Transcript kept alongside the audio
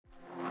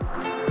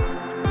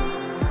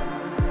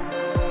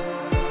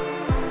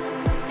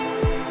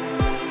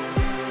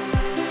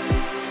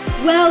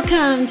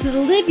Welcome to the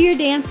Live Your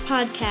Dance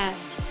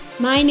podcast.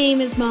 My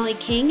name is Molly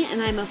King,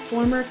 and I'm a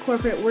former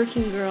corporate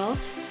working girl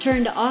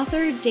turned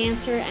author,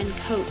 dancer, and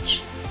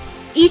coach.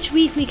 Each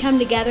week we come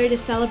together to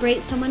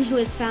celebrate someone who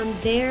has found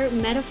their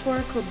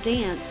metaphorical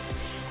dance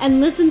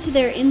and listen to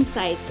their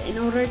insights in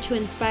order to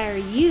inspire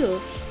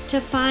you to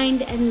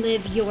find and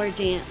live your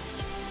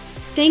dance.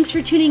 Thanks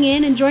for tuning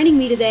in and joining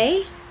me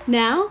today.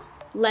 Now,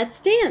 let's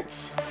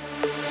dance.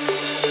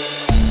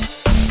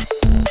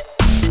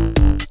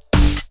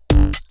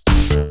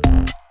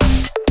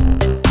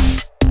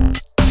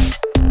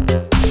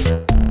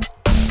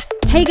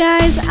 Hey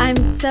guys, I'm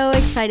so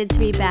excited to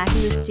be back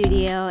in the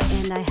studio,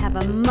 and I have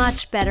a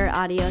much better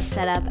audio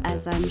setup,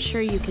 as I'm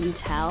sure you can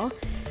tell.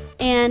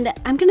 And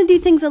I'm going to do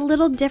things a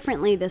little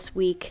differently this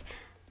week.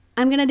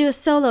 I'm going to do a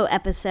solo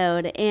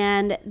episode,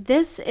 and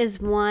this is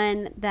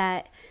one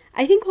that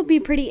I think will be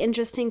pretty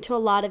interesting to a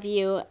lot of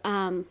you.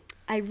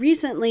 I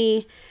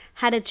recently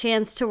had a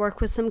chance to work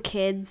with some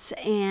kids,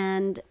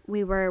 and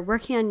we were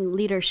working on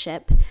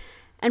leadership.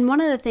 And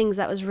one of the things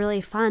that was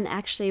really fun,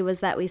 actually,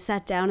 was that we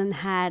sat down and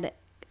had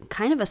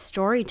kind of a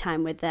story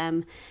time with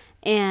them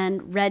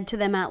and read to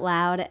them out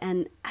loud.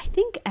 And I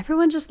think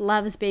everyone just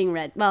loves being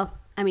read. Well,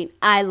 I mean,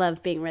 I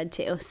love being read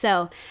to.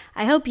 So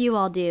I hope you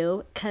all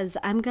do, because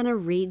I'm going to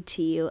read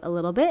to you a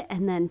little bit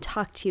and then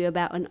talk to you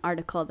about an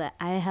article that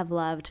I have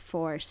loved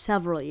for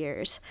several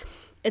years.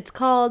 It's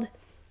called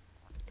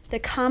The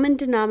Common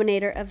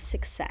Denominator of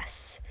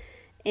Success.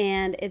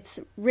 And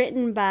it's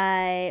written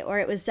by, or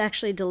it was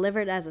actually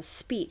delivered as a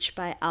speech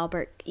by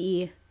Albert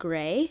E.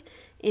 Gray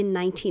in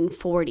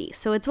 1940.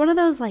 So it's one of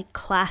those like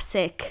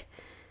classic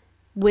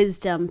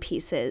wisdom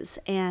pieces.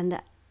 And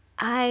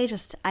I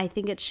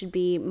think it should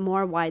be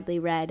more widely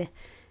read.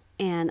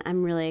 And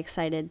I'm really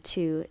excited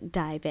to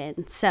dive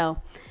in.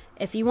 So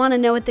if you want to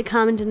know what the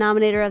common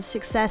denominator of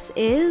success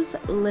is,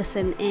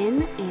 listen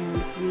in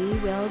and we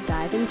will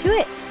dive into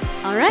it.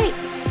 All right.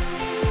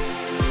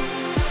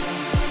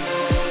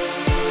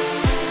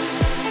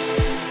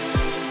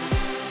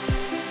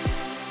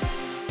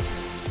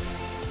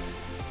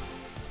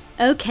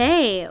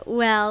 Okay,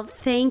 well,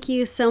 thank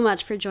you so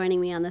much for joining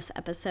me on this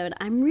episode.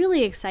 I'm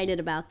really excited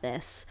about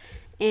this.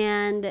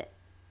 And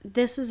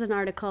this is an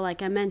article,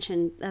 like I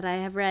mentioned, that I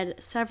have read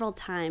several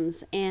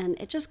times. And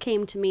it just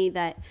came to me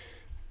that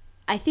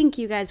I think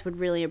you guys would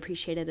really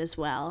appreciate it as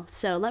well.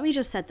 So let me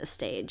just set the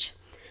stage.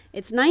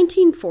 It's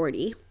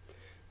 1940,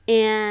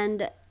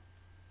 and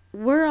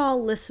we're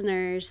all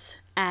listeners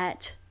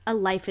at a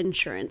life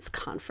insurance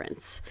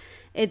conference.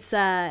 It's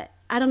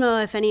I don't know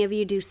if any of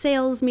you do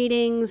sales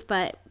meetings,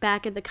 but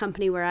back at the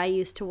company where I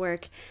used to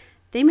work,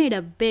 they made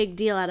a big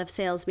deal out of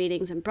sales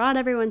meetings and brought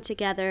everyone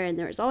together, and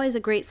there was always a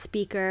great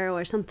speaker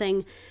or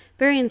something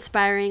very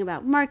inspiring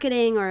about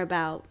marketing or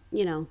about,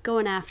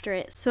 going after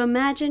it. So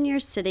imagine you're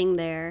sitting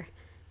there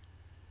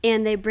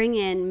and they bring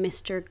in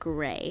Mr.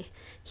 Gray.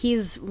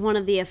 He's one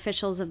of the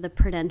officials of the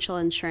Prudential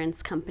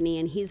Insurance Company,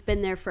 and he's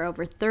been there for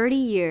over 30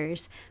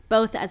 years,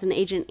 both as an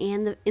agent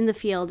and in the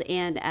field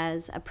and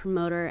as a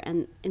promoter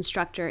and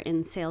instructor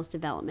in sales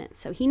development.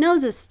 So he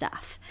knows his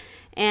stuff.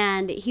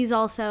 And he's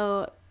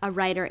also a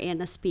writer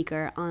and a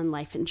speaker on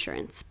life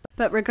insurance.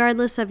 But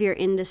regardless of your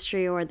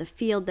industry or the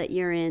field that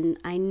you're in,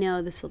 I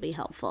know this will be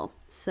helpful.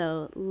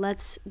 So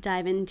let's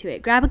dive into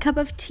it. Grab a cup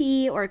of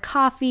tea or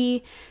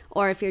coffee,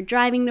 or if you're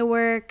driving to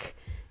work,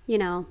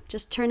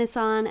 just turn this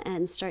on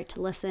and start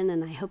to listen,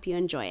 and I hope you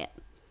enjoy it.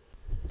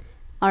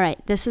 All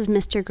right, this is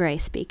Mr. Gray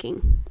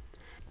speaking.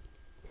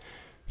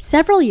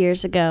 Several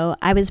years ago,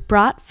 I was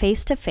brought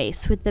face to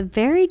face with the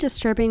very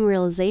disturbing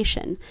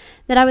realization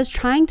that I was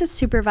trying to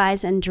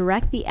supervise and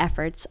direct the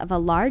efforts of a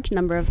large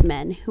number of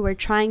men who were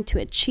trying to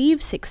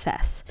achieve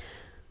success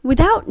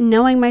without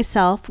knowing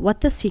myself what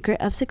the secret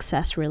of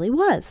success really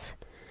was.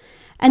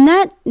 And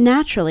that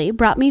naturally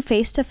brought me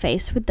face to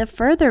face with the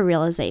further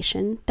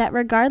realization that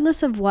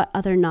regardless of what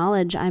other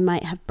knowledge I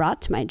might have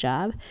brought to my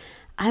job,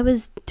 I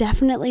was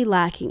definitely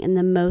lacking in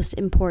the most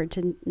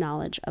important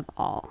knowledge of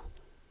all.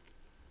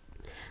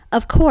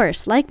 Of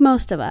course, like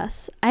most of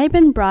us, I had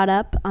been brought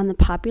up on the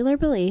popular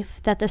belief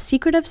that the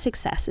secret of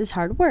success is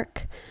hard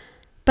work.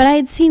 But I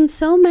had seen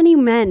so many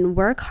men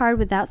work hard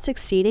without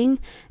succeeding,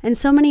 and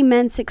so many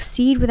men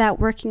succeed without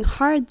working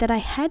hard, that I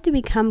had to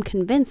become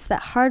convinced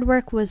that hard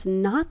work was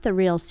not the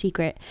real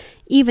secret,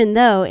 even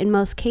though in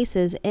most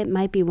cases it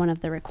might be one of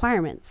the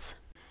requirements.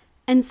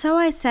 And so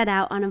I set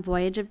out on a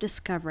voyage of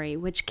discovery,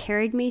 which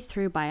carried me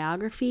through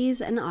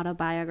biographies and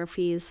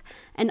autobiographies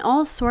and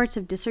all sorts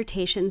of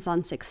dissertations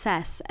on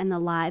success and the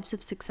lives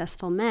of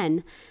successful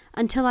men,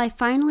 until I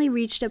finally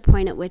reached a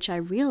point at which I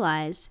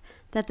realized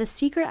that the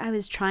secret I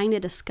was trying to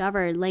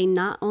discover lay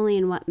not only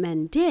in what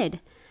men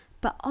did,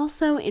 but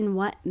also in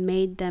what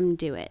made them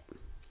do it.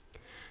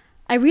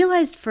 I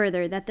realized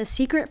further that the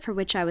secret for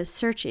which I was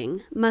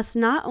searching must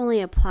not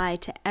only apply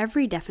to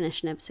every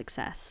definition of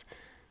success,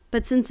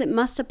 but since it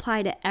must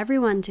apply to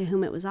everyone to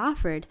whom it was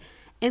offered,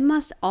 it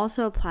must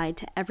also apply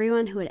to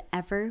everyone who had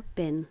ever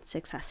been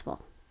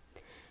successful.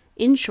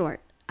 In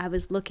short, I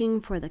was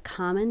looking for the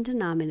common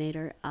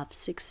denominator of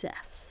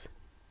success.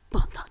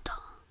 Dun, dun, dun.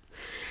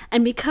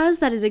 And because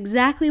that is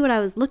exactly what I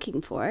was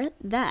looking for,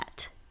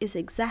 that is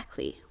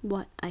exactly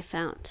what I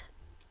found.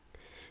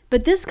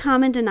 But this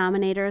common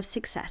denominator of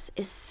success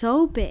is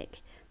so big,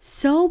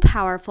 so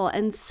powerful,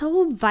 and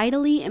so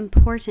vitally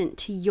important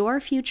to your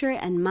future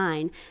and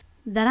mine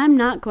that I'm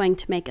not going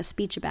to make a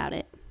speech about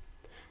it.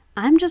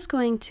 I'm just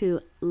going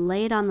to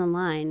lay it on the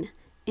line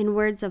in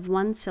words of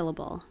one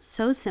syllable,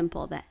 so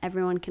simple that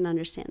everyone can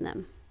understand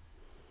them.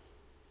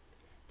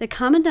 The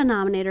common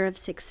denominator of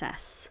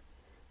success,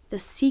 the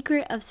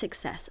secret of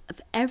success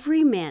of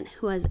every man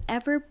who has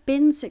ever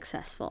been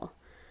successful,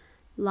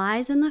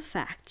 lies in the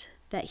fact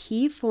that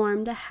he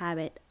formed the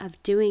habit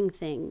of doing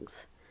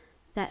things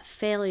that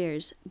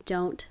failures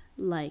don't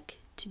like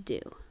to do.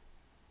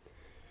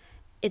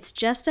 It's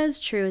just as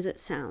true as it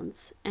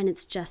sounds, and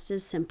it's just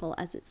as simple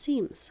as it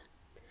seems.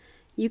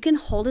 You can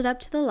hold it up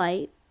to the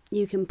light,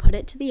 you can put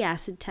it to the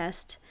acid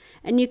test,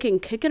 and you can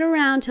kick it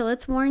around till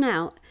it's worn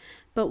out,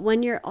 but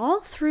when you're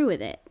all through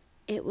with it,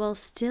 it will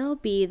still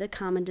be the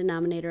common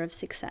denominator of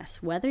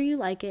success, whether you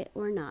like it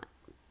or not.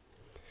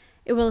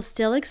 It will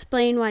still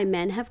explain why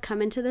men have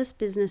come into this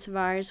business of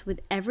ours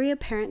with every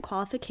apparent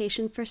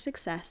qualification for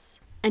success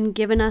and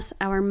given us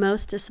our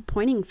most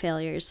disappointing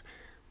failures,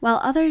 while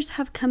others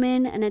have come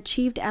in and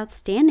achieved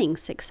outstanding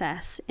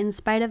success in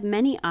spite of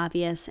many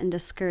obvious and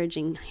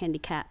discouraging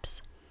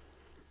handicaps.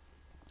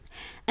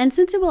 And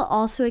since it will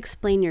also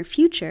explain your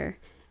future,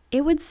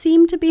 it would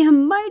seem to be a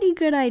mighty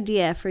good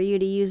idea for you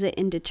to use it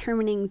in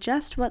determining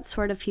just what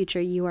sort of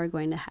future you are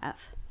going to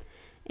have.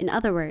 In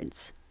other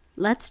words,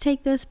 let's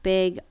take this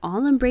big,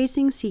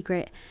 all-embracing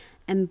secret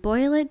and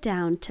boil it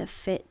down to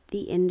fit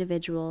the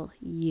individual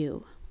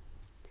you.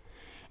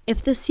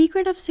 If the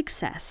secret of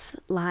success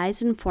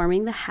lies in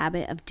forming the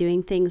habit of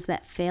doing things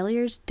that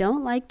failures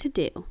don't like to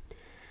do,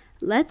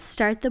 let's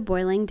start the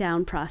boiling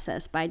down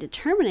process by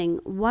determining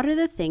what are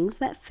the things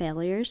that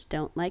failures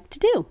don't like to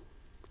do.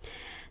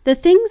 The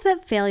things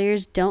that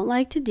failures don't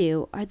like to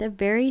do are the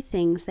very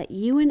things that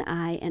you and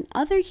I and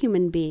other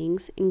human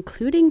beings,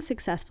 including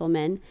successful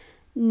men,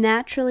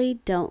 naturally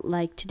don't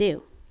like to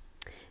do.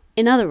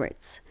 In other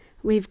words,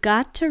 we've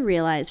got to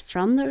realize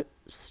from the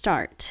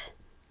start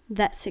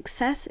that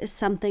success is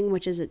something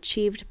which is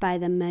achieved by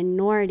the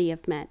minority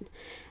of men,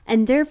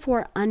 and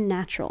therefore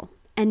unnatural,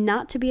 and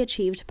not to be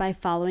achieved by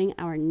following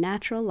our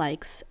natural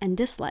likes and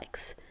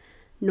dislikes,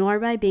 nor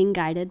by being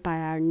guided by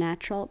our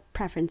natural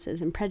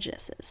preferences and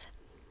prejudices.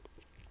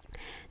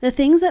 The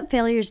things that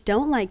failures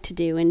don't like to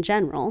do in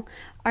general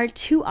are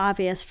too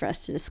obvious for us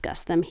to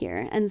discuss them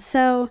here, and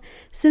so,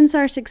 since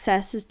our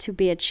success is to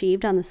be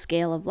achieved on the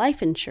scale of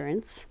life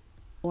insurance,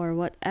 or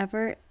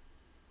whatever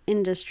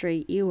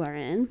industry you are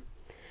in,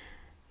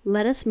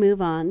 let us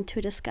move on to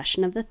a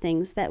discussion of the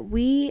things that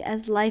we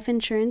as life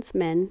insurance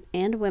men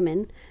and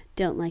women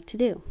don't like to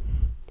do.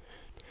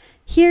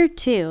 Here,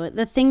 too,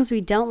 the things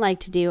we don't like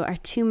to do are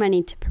too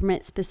many to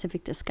permit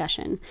specific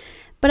discussion,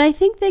 but I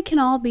think they can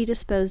all be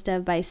disposed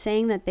of by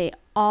saying that they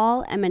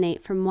all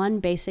emanate from one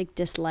basic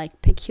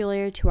dislike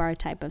peculiar to our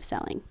type of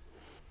selling.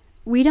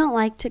 We don't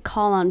like to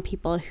call on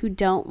people who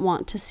don't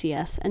want to see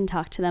us and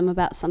talk to them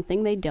about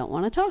something they don't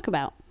want to talk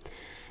about.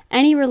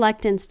 Any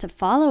reluctance to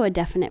follow a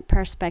definite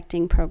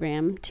prospecting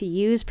program, to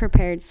use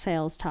prepared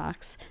sales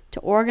talks, to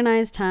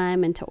organize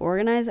time, and to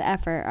organize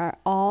effort are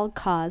all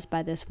caused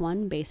by this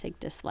one basic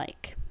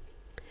dislike.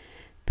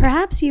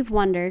 Perhaps you've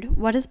wondered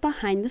what is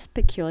behind this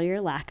peculiar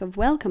lack of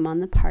welcome on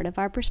the part of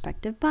our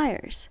prospective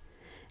buyers.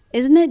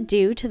 Isn't it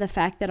due to the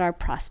fact that our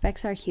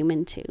prospects are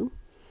human too?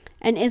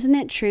 And isn't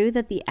it true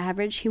that the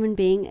average human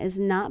being is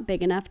not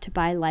big enough to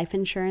buy life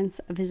insurance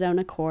of his own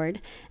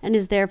accord and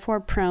is therefore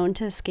prone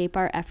to escape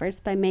our efforts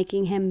by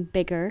making him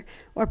bigger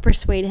or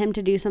persuade him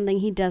to do something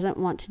he doesn't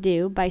want to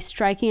do by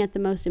striking at the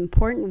most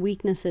important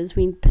weaknesses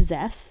we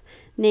possess,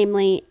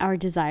 namely our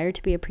desire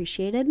to be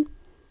appreciated?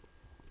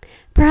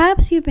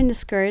 Perhaps you've been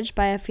discouraged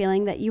by a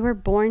feeling that you were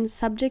born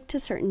subject to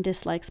certain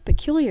dislikes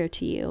peculiar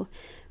to you,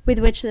 with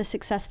which the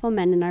successful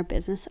men in our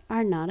business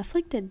are not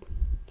afflicted.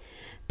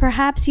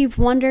 Perhaps you've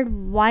wondered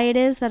why it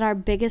is that our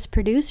biggest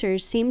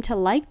producers seem to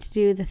like to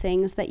do the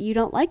things that you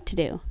don't like to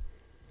do.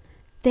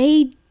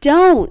 They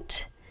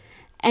don't.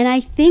 And I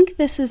think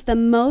this is the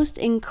most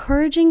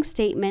encouraging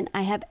statement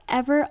I have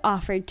ever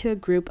offered to a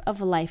group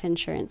of life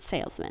insurance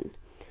salesmen.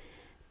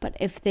 But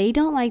if they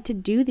don't like to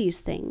do these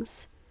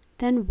things,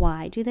 then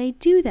why do they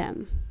do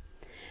them?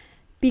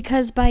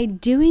 Because by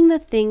doing the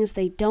things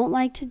they don't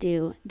like to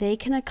do, they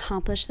can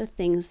accomplish the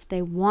things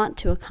they want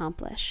to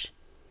accomplish.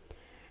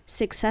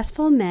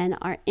 Successful men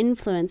are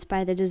influenced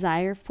by the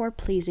desire for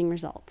pleasing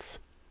results.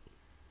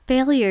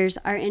 Failures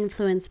are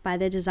influenced by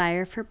the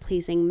desire for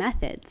pleasing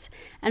methods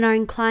and are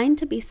inclined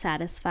to be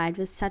satisfied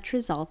with such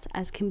results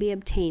as can be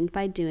obtained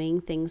by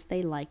doing things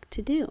they like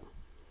to do.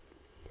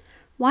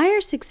 Why are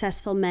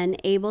successful men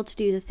able to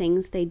do the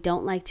things they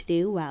don't like to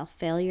do while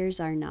failures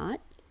are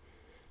not?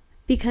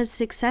 Because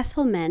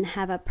successful men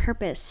have a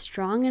purpose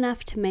strong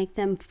enough to make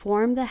them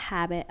form the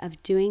habit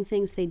of doing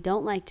things they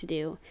don't like to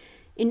do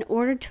in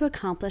order to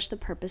accomplish the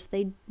purpose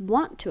they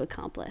want to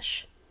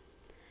accomplish.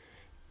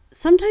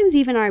 Sometimes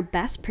even our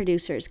best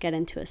producers get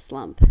into a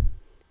slump.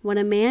 When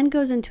a man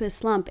goes into a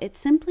slump, it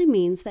simply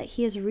means that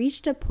he has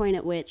reached a point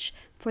at which,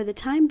 for the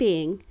time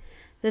being,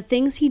 the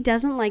things he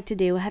doesn't like to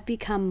do have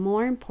become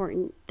more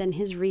important than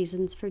his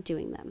reasons for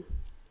doing them.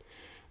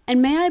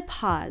 And may I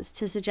pause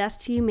to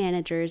suggest to you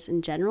managers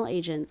and general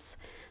agents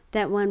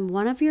that when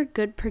one of your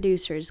good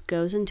producers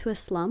goes into a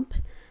slump,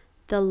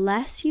 the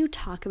less you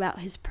talk about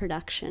his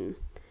production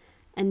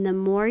and the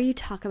more you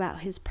talk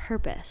about his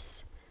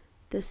purpose,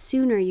 the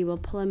sooner you will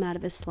pull him out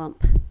of his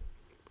slump.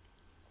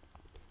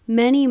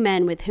 Many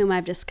men with whom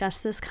I've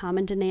discussed this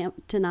common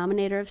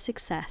denominator of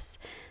success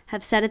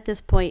have said at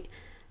this point,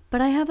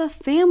 but I have a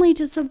family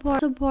to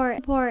support, and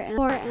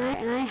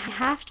I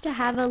have to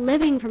have a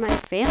living for my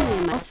family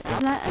and myself.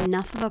 Isn't that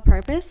enough of a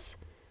purpose?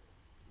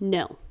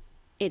 No,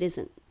 it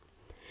isn't.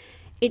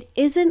 It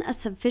isn't a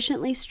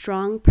sufficiently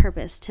strong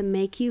purpose to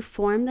make you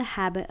form the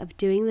habit of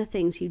doing the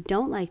things you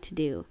don't like to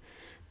do,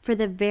 for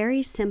the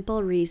very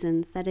simple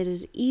reasons that it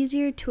is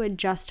easier to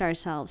adjust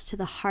ourselves to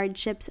the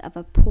hardships of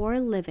a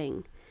poor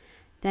living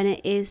than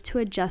it is to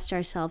adjust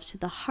ourselves to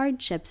the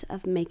hardships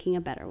of making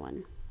a better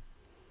one.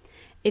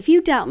 If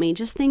you doubt me,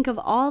 just think of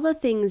all the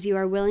things you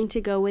are willing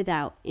to go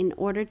without in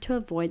order to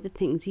avoid the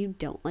things you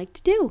don't like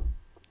to do.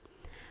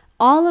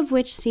 All of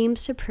which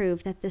seems to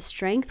prove that the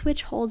strength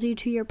which holds you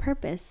to your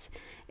purpose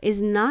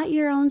is not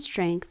your own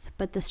strength,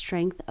 but the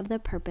strength of the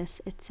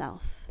purpose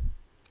itself.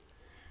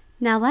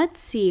 Now let's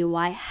see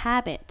why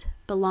habit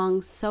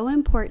belongs so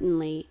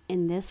importantly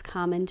in this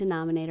common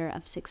denominator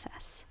of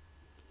success.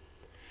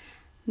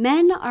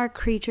 Men are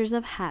creatures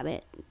of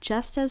habit,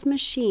 just as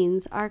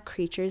machines are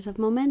creatures of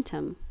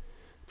momentum.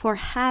 For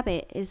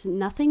habit is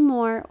nothing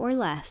more or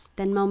less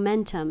than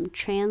momentum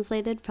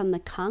translated from the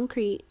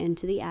concrete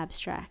into the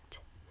abstract.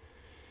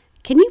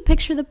 Can you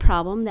picture the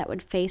problem that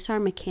would face our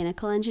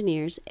mechanical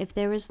engineers if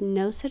there was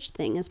no such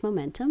thing as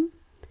momentum?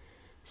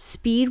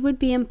 Speed would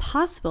be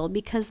impossible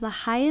because the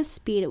highest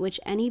speed at which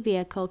any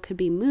vehicle could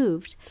be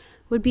moved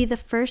would be the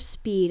first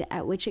speed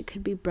at which it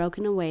could be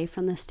broken away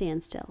from the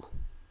standstill.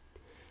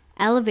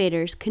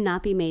 Elevators could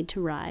not be made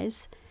to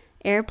rise,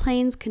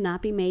 airplanes could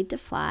not be made to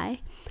fly,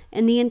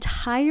 and the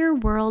entire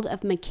world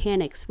of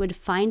mechanics would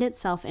find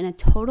itself in a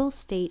total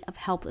state of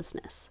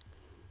helplessness.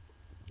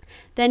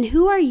 Then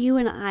who are you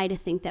and I to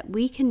think that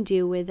we can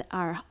do with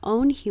our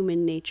own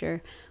human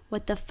nature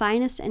what the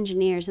finest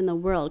engineers in the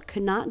world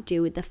could not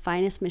do with the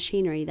finest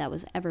machinery that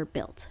was ever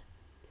built?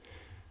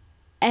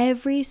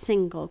 Every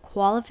single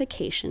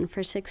qualification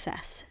for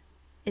success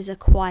is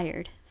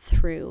acquired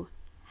through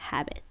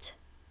habit.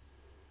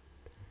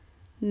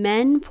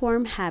 Men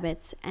form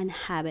habits and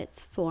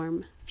habits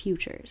form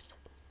futures.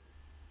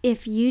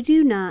 If you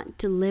do not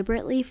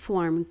deliberately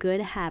form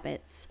good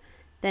habits,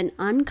 then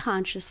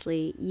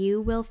unconsciously you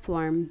will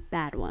form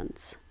bad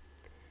ones.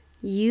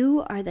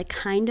 You are the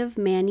kind of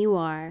man you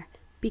are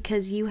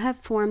because you have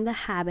formed the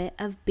habit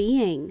of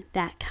being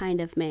that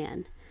kind of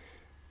man.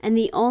 And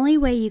the only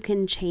way you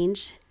can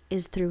change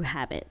is through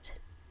habit.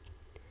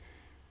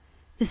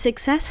 The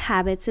success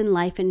habits in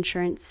life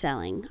insurance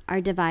selling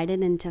are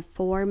divided into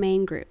 4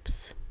 main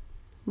groups.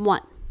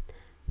 1.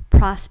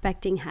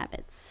 Prospecting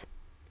habits.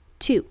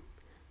 2.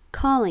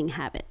 Calling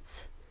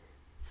habits.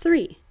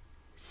 3.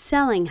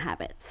 Selling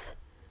habits.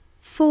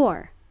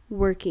 4.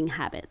 Working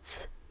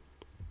habits.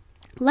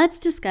 Let's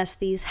discuss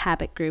these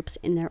habit groups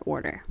in their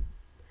order.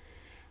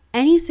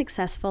 Any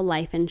successful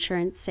life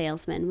insurance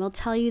salesman will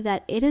tell you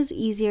that it is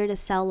easier to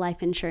sell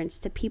life insurance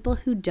to people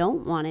who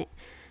don't want it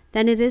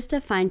than it is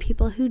to find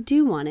people who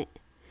do want it.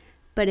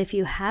 But if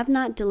you have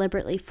not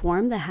deliberately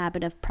formed the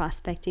habit of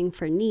prospecting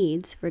for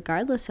needs,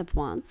 regardless of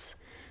wants,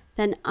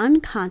 then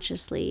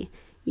unconsciously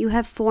you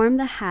have formed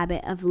the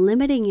habit of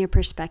limiting your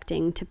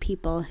prospecting to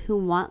people who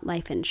want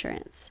life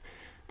insurance.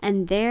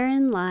 And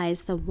therein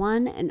lies the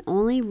one and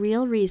only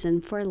real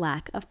reason for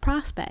lack of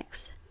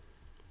prospects.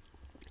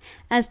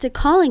 As to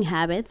calling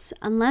habits,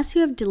 unless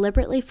you have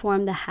deliberately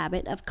formed the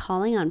habit of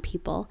calling on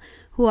people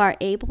who are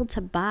able to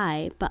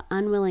buy but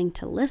unwilling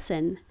to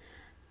listen,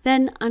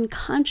 then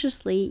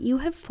unconsciously you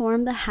have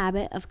formed the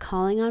habit of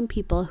calling on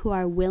people who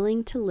are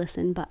willing to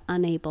listen but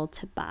unable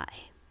to buy.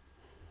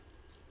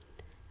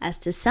 As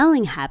to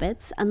selling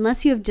habits,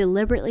 unless you have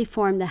deliberately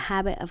formed the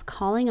habit of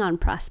calling on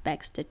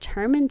prospects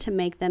determined to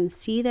make them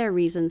see their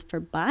reasons for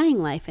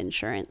buying life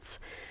insurance,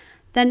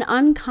 then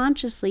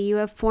unconsciously you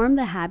have formed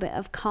the habit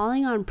of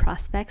calling on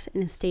prospects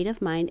in a state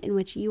of mind in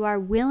which you are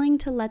willing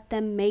to let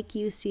them make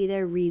you see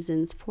their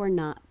reasons for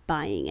not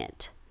buying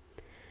it.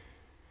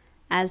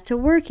 As to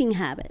working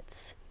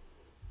habits,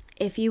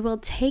 if you will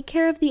take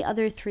care of the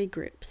other 3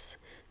 groups,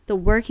 the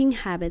working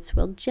habits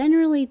will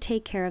generally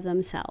take care of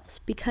themselves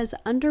because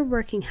under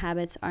working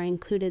habits are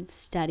included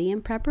study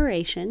and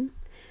preparation,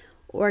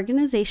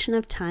 organization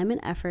of time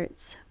and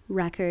efforts,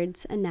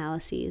 records,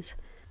 analyses,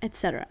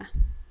 etc.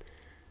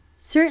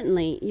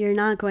 Certainly, you're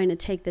not going to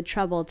take the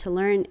trouble to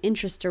learn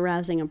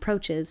interest-arousing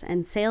approaches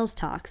and sales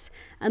talks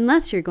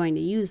unless you're going to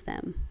use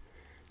them.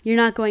 You're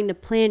not going to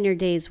plan your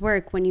day's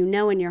work when you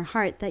know in your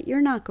heart that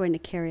you're not going to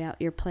carry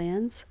out your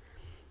plans.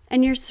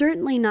 And you're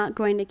certainly not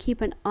going to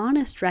keep an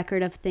honest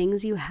record of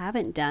things you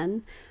haven't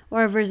done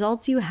or of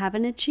results you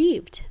haven't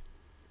achieved.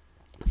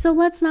 So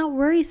let's not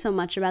worry so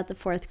much about the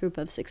fourth group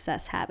of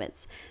success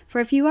habits,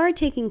 for if you are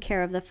taking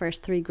care of the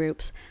first three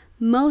groups,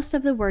 most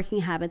of the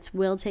working habits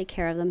will take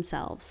care of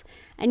themselves,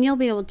 and you'll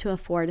be able to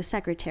afford a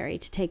secretary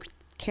to take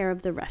care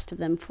of the rest of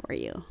them for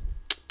you.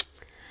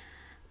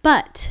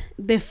 But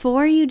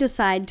before you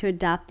decide to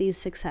adopt these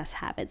success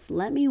habits,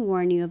 let me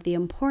warn you of the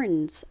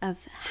importance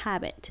of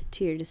habit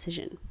to your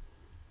decision.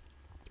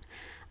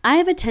 I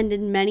have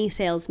attended many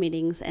sales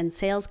meetings and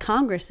sales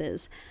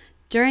congresses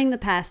during the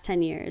past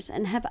 10 years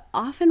and have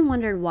often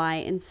wondered why,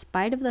 in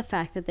spite of the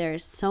fact that there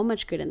is so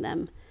much good in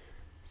them,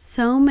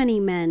 so many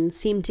men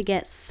seem to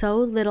get so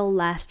little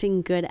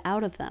lasting good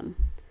out of them.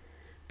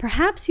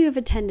 Perhaps you have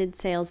attended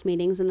sales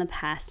meetings in the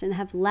past and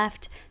have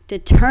left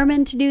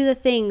determined to do the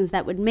things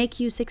that would make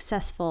you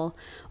successful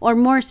or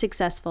more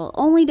successful,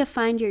 only to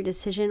find your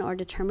decision or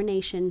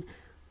determination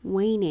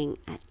waning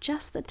at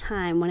just the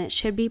time when it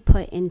should be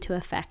put into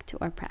effect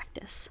or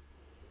practice.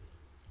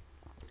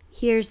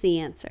 Here's the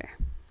answer.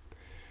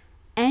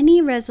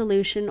 Any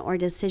resolution or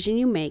decision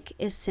you make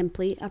is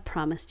simply a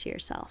promise to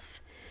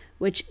yourself,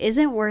 which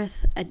isn't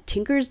worth a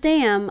tinker's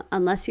damn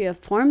unless you have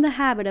formed the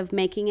habit of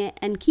making it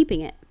and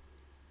keeping it.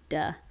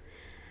 Duh.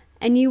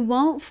 And you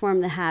won't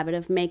form the habit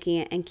of making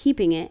it and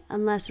keeping it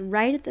unless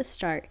right at the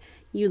start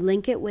you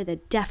link it with a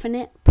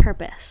definite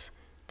purpose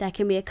that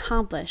can be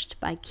accomplished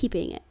by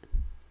keeping it.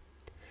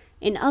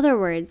 In other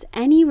words,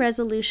 any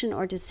resolution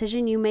or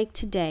decision you make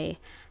today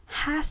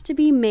has to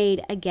be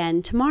made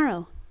again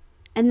tomorrow,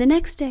 and the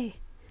next day,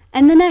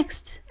 and the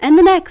next, and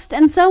the next,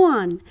 and so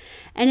on.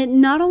 And it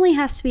not only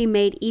has to be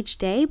made each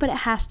day, but it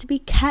has to be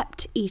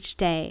kept each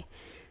day.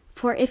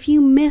 For if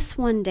you miss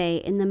one day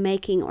in the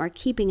making or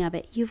keeping of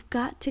it, you've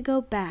got to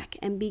go back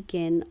and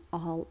begin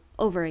all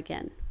over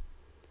again.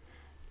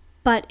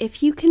 But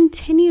if you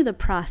continue the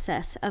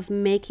process of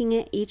making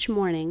it each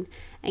morning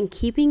and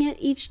keeping it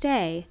each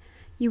day,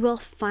 you will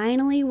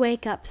finally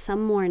wake up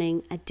some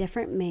morning a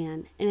different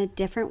man in a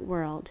different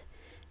world,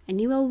 and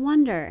you will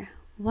wonder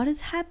what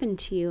has happened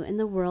to you in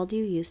the world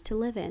you used to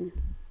live in.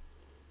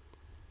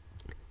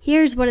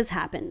 Here's what has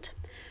happened.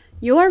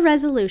 Your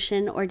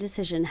resolution or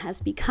decision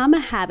has become a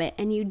habit,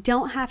 and you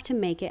don't have to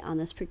make it on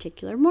this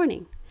particular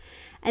morning.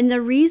 And the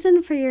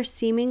reason for your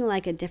seeming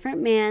like a different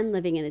man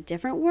living in a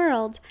different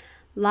world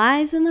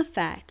lies in the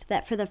fact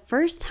that for the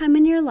first time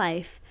in your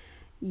life,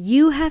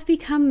 you have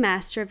become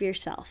master of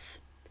yourself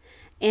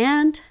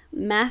and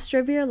master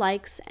of your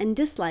likes and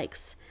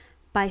dislikes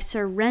by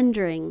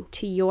surrendering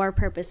to your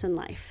purpose in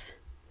life.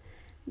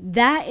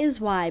 That is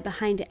why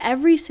behind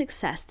every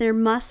success there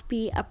must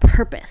be a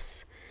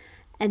purpose,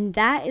 and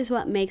that is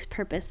what makes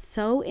purpose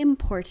so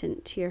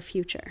important to your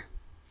future.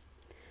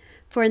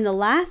 For in the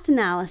last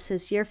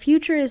analysis, your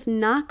future is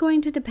not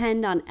going to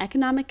depend on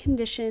economic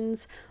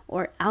conditions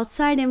or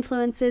outside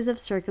influences of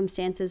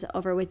circumstances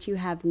over which you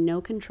have no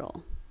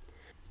control.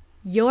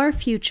 Your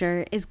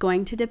future is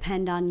going to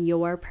depend on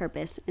your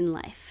purpose in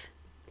life.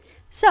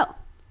 So,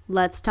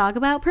 let's talk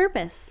about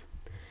purpose.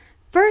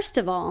 First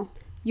of all,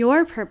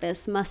 your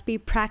purpose must be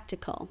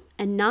practical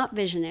and not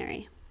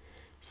visionary.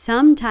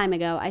 Some time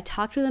ago, I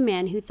talked with a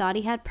man who thought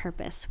he had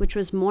purpose, which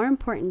was more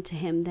important to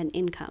him than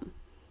income.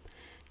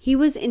 He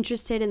was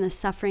interested in the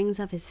sufferings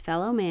of his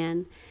fellow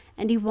man,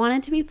 and he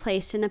wanted to be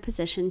placed in a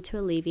position to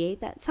alleviate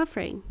that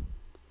suffering.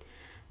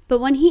 But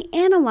when he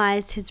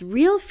analyzed his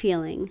real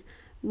feeling,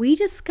 we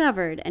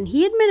discovered, and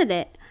he admitted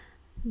it,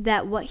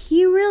 that what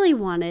he really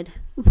wanted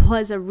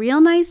was a real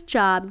nice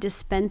job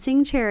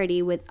dispensing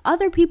charity with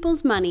other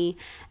people's money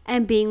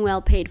and being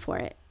well paid for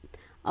it,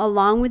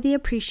 along with the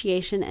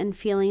appreciation and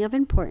feeling of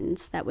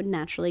importance that would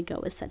naturally go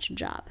with such a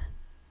job.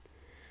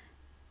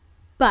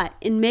 But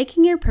in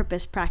making your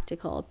purpose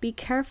practical, be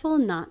careful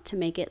not to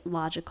make it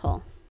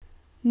logical.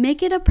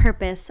 Make it a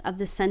purpose of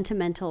the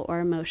sentimental or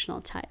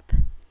emotional type.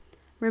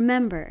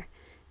 Remember,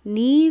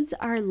 needs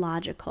are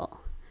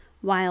logical,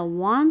 while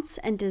wants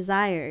and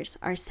desires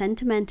are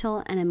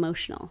sentimental and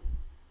emotional.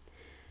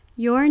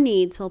 Your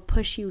needs will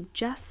push you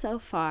just so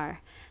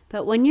far,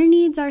 but when your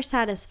needs are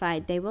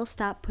satisfied, they will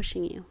stop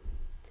pushing you.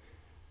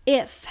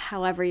 If,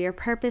 however, your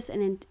purpose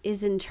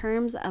is in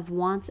terms of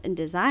wants and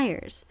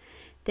desires,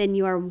 then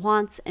your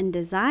wants and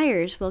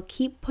desires will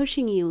keep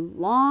pushing you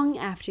long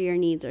after your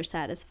needs are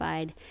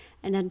satisfied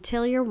and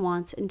until your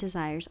wants and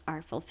desires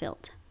are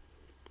fulfilled.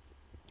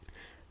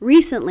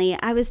 Recently,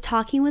 I was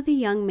talking with a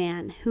young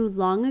man who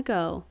long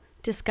ago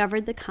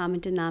discovered the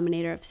common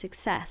denominator of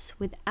success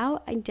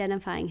without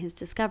identifying his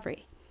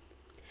discovery.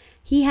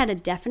 He had a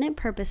definite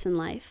purpose in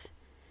life,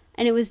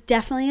 and it was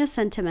definitely a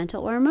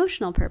sentimental or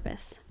emotional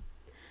purpose.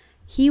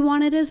 He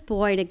wanted his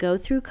boy to go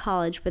through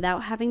college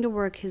without having to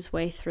work his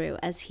way through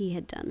as he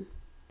had done.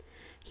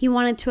 He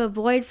wanted to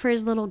avoid for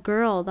his little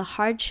girl the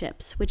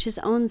hardships which his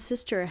own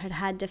sister had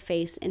had to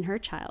face in her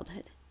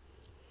childhood.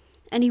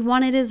 And he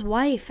wanted his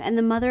wife and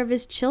the mother of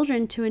his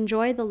children to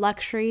enjoy the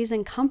luxuries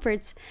and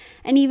comforts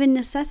and even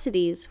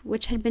necessities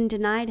which had been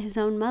denied his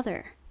own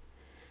mother.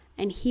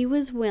 And he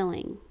was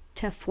willing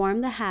to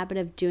form the habit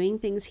of doing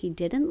things he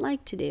didn't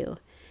like to do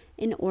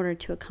in order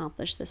to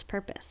accomplish this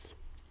purpose.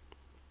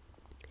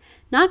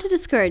 Not to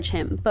discourage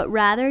him, but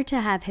rather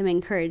to have him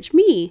encourage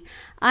me,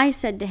 I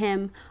said to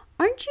him,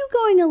 "Aren't you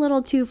going a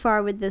little too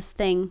far with this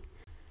thing?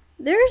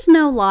 There's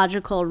no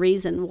logical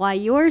reason why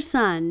your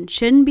son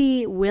shouldn't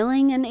be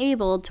willing and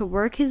able to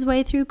work his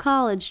way through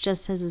college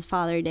just as his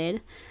father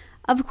did.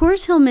 Of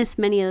course, he'll miss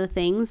many of the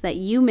things that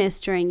you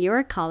missed during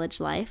your college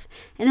life,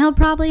 and he'll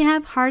probably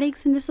have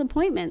heartaches and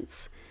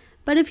disappointments.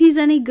 But if he's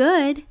any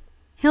good,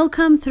 he'll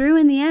come through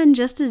in the end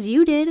just as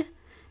you did.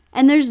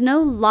 And there's no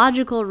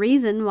logical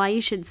reason why you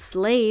should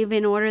slave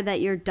in order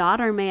that your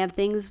daughter may have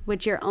things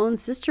which your own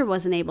sister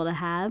wasn't able to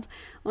have,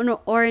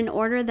 or in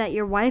order that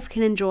your wife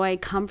can enjoy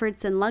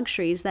comforts and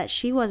luxuries that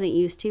she wasn't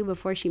used to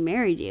before she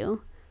married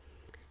you."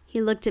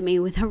 He looked at me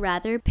with a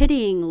rather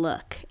pitying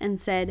look and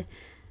said,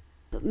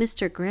 "But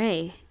Mr.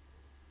 Gray,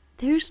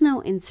 there's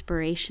no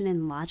inspiration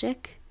in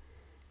logic.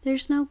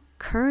 There's no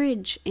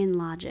courage in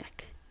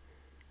logic.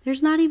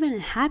 There's not even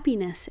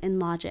happiness in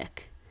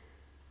logic.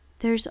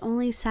 There's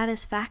only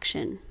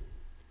satisfaction.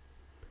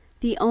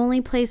 The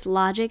only place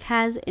logic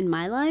has in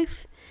my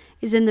life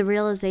is in the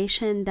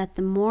realization that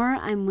the more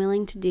I'm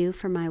willing to do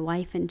for my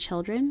wife and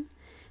children,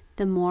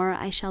 the more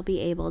I shall be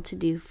able to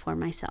do for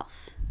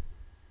myself."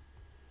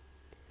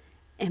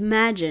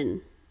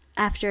 Imagine,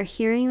 after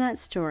hearing that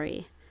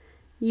story,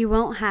 you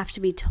won't have to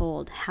be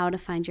told how to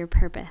find your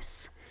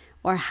purpose,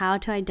 or how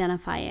to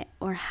identify it,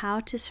 or how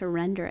to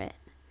surrender it.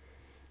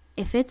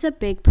 If it's a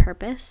big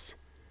purpose,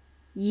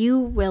 you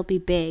will be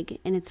big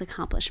in its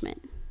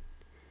accomplishment.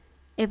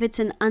 If it's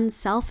an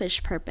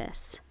unselfish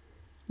purpose,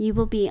 you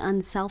will be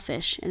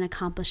unselfish in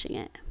accomplishing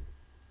it.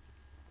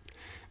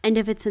 And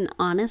if it's an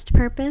honest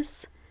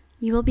purpose,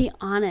 you will be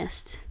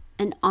honest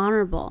and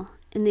honorable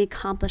in the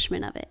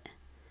accomplishment of it.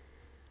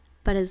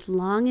 But as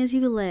long as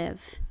you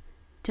live,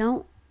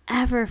 don't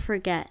ever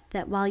forget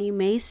that while you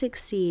may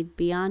succeed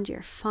beyond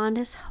your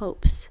fondest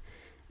hopes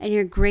and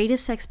your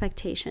greatest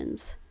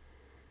expectations,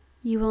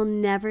 you will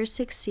never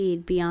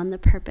succeed beyond the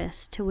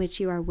purpose to which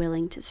you are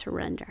willing to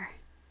surrender.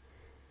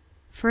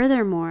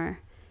 Furthermore,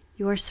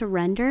 your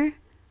surrender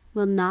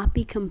will not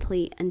be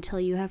complete until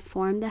you have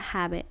formed the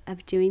habit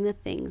of doing the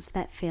things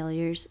that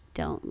failures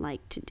don't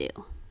like to do.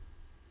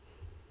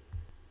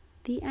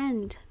 The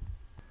end.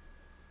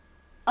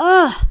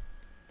 Ugh!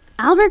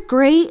 Albert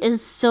Gray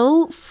is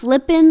so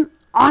flippin'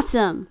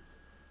 awesome.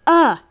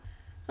 Ugh!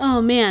 Oh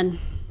man.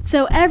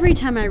 So every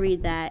time I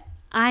read that,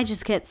 I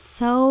just get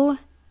so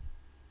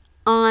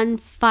on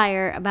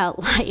fire about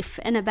life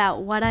and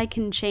about what I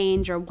can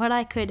change or what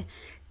I could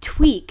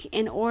tweak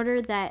in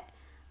order that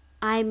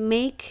I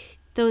make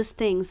those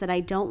things that I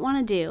don't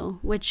want to do,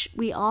 which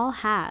we all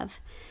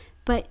have,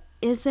 but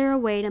is there a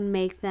way to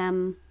make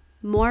them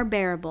more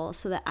bearable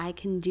so that I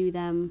can do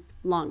them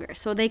longer,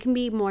 so they can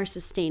be more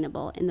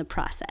sustainable in the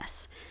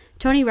process?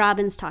 Tony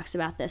Robbins talks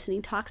about this, and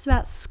he talks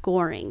about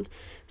scoring.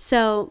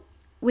 So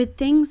with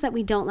things that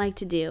we don't like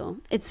to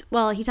do,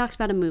 he talks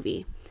about a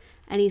movie.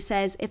 And he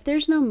says, if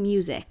there's no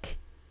music,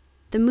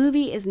 the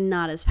movie is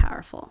not as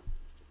powerful.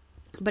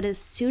 But as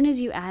soon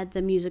as you add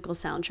the musical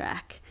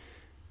soundtrack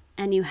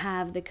and you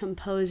have the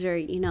composer,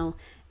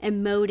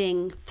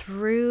 emoting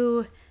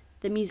through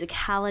the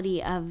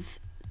musicality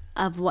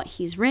of what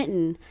he's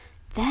written,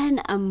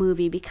 then a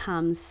movie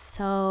becomes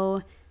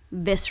so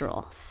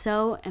visceral,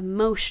 so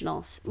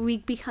emotional. We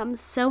become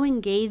so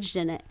engaged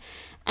in it.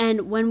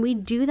 And when we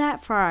do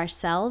that for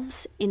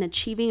ourselves in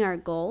achieving our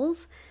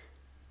goals,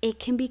 it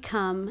can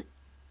become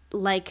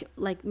like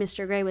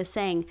Mr. Gray was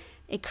saying,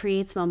 it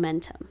creates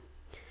momentum.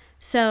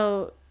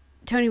 So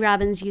Tony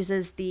Robbins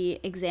uses the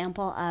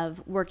example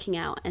of working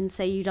out, and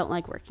say you don't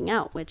like working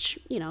out, which,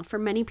 for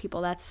many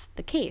people that's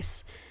the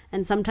case.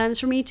 And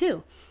sometimes for me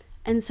too.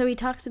 And so he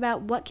talks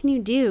about what can you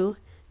do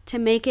to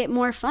make it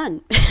more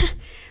fun?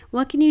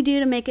 What can you do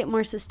to make it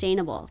more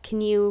sustainable?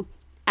 Can you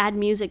add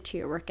music to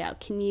your workout?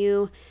 Can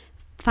you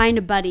find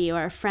a buddy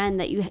or a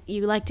friend that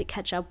you like to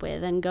catch up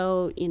with and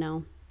go,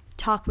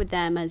 talk with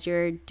them as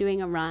you're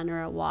doing a run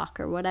or a walk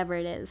or whatever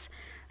it is.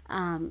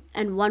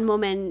 And one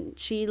woman,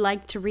 she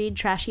liked to read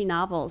trashy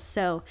novels.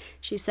 So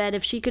she said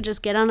if she could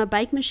just get on a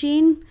bike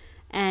machine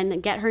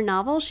and get her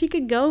novel, she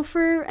could go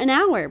for an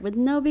hour with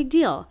no big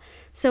deal.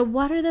 So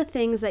what are the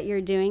things that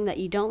you're doing that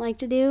you don't like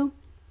to do?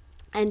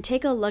 And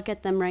take a look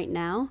at them right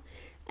now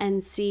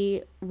and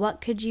see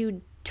what could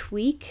you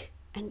tweak.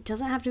 And it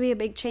doesn't have to be a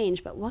big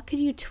change, but what could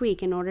you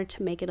tweak in order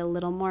to make it a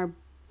little more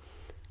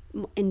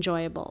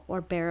enjoyable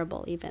or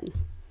bearable even.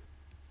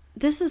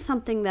 This is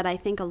something that I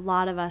think a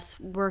lot of us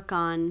work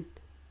on.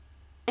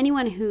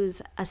 Anyone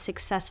who's a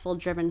successful,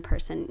 driven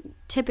person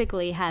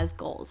typically has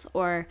goals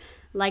or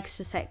likes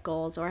to set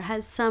goals or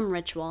has some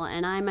ritual.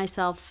 And I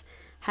myself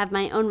have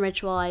my own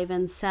ritual. I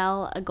even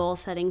sell a goal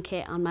setting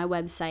kit on my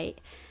website.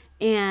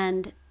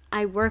 And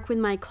I work with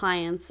my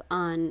clients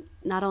on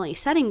not only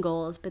setting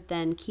goals, but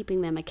then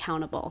keeping them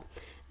accountable.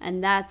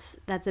 And that's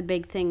a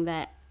big thing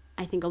that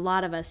I think a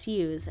lot of us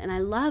use. And I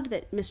love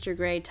that Mr.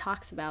 Gray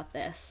talks about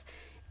this.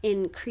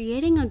 In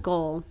creating a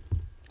goal,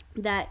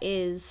 that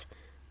is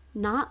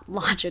not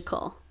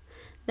logical,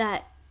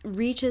 that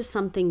reaches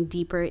something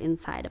deeper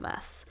inside of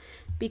us.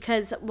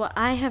 Because what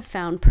I have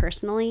found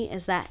personally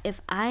is that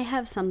if I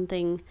have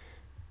something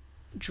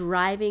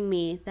driving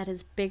me that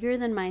is bigger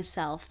than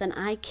myself, then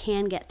I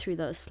can get through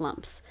those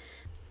slumps.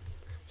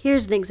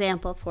 Here's an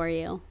example for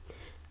you.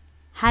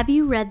 Have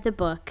you read the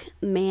book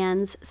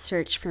Man's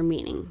Search for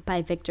Meaning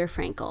by Viktor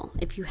Frankl?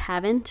 If you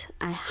haven't,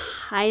 I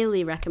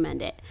highly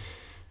recommend it.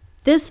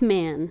 This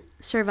man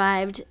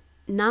survived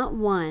not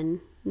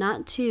one,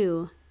 not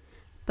two,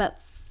 but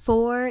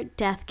 4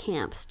 death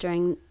camps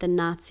during the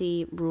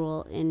Nazi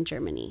rule in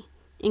Germany,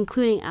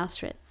 including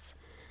Auschwitz.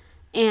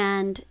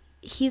 And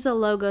he's a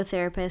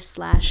logotherapist /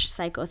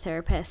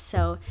 psychotherapist,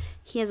 so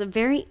he has a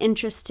very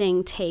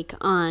interesting take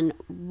on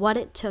what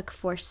it took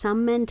for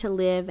some men to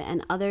live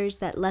and others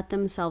that let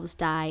themselves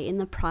die in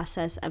the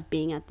process of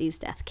being at these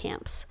death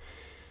camps.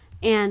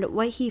 And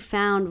what he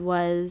found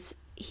was,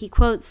 he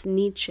quotes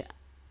Nietzsche,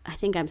 I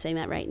think I'm saying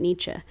that right,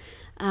 Nietzsche,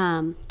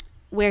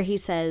 where he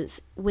says,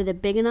 with a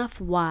big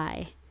enough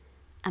why,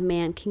 a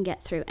man can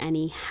get through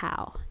any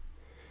how.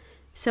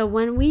 So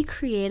when we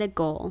create a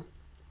goal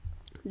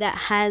that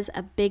has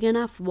a big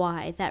enough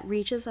why, that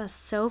reaches us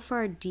so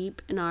far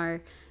deep in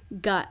our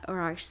gut or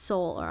our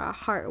soul or our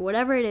heart, or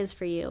whatever it is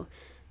for you,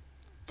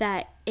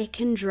 that it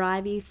can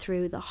drive you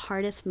through the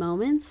hardest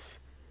moments,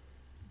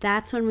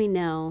 that's when we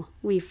know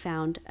we've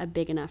found a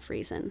big enough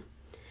reason.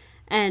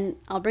 And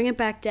I'll bring it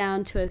back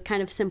down to a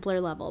kind of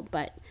simpler level,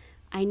 but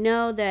I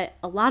know that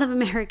a lot of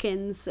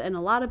Americans and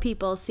a lot of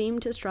people seem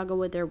to struggle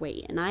with their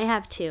weight, and I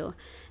have too.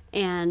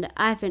 And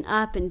I've been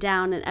up and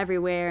down and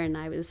everywhere, and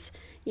I was,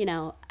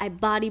 I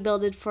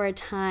bodybuilded for a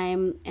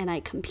time and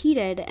I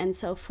competed, and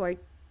so for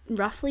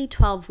roughly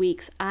 12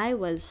 weeks, I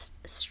was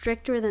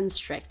stricter than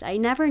strict. I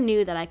never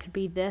knew that I could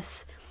be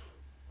this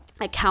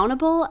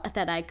accountable,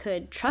 that I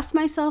could trust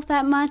myself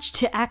that much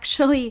to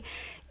actually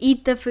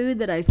eat the food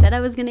that I said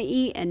I was going to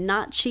eat and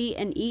not cheat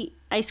and eat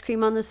ice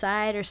cream on the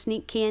side or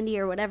sneak candy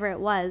or whatever it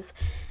was.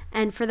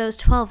 And for those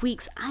 12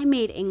 weeks, I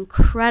made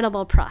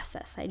incredible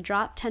progress. I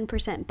dropped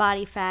 10%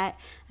 body fat.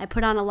 I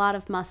put on a lot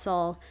of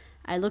muscle.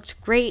 I looked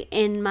great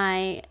in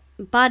my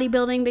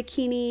bodybuilding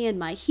bikini and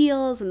my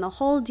heels and the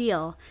whole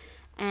deal.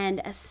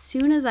 And as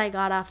soon as I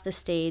got off the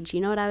stage,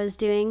 you know what I was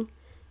doing?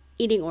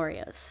 Eating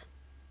Oreos.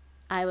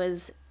 I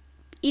was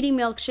eating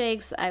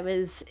milkshakes. I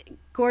was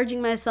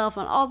gorging myself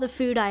on all the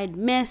food I had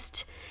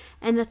missed.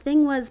 And the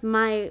thing was,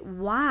 my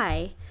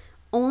why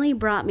only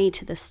brought me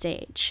to the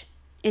stage.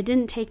 It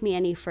didn't take me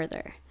any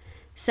further.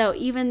 So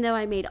even though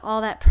I made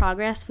all that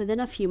progress, within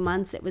a few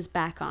months it was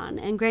back on.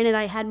 And granted,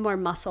 I had more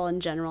muscle in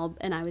general,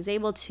 and I was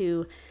able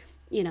to,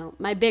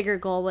 my bigger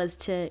goal was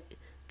to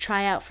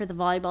try out for the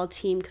volleyball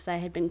team because I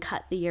had been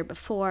cut the year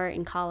before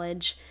in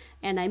college,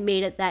 and I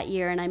made it that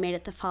year, and I made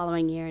it the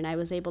following year, and I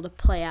was able to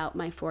play out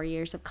my 4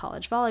 years of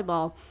college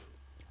volleyball.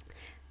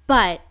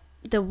 But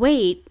the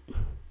weight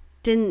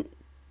didn't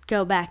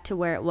go back to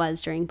where it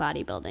was during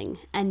bodybuilding,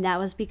 and that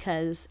was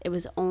because it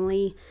was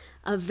only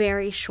a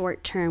very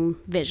short-term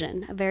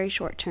vision, a very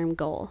short-term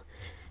goal.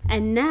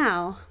 And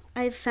now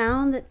I've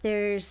found that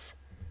there's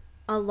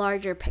a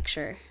larger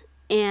picture,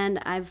 and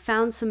I've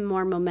found some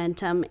more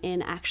momentum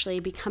in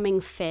actually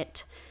becoming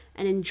fit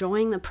and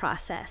enjoying the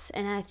process.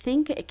 And I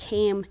think it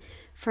came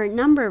for a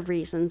number of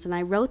reasons, and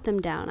I wrote them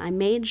down. I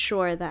made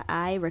sure that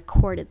I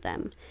recorded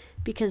them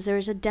because there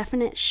was a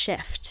definite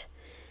shift.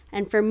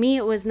 And for me,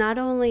 it was not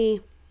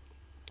only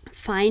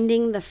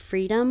finding the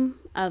freedom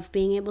of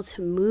being able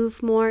to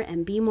move more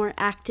and be more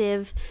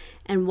active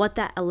and what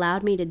that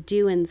allowed me to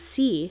do and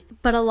see,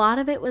 but a lot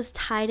of it was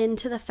tied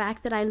into the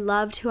fact that I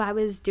loved who I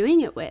was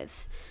doing it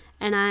with.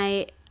 And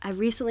I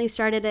recently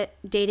started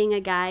dating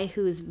a guy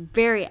who's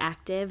very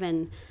active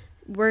and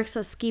works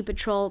a ski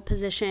patrol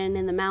position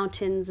in the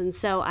mountains, and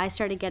so I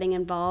started getting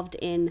involved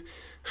in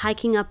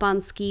hiking up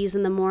on skis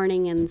in the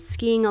morning and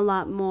skiing a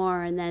lot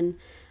more, and then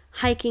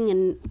hiking.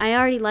 And I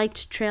already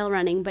liked trail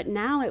running, but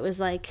now it was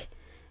like,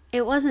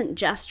 it wasn't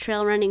just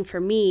trail running for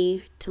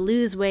me to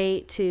lose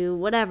weight, to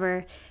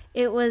whatever.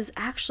 It was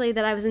actually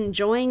that I was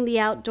enjoying the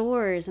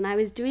outdoors, and I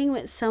was doing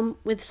it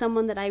with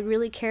someone that I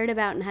really cared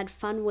about and had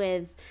fun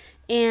with.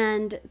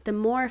 And the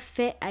more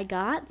fit I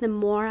got, the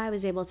more I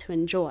was able to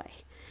enjoy,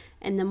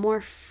 and the more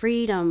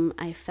freedom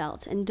I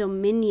felt and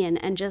dominion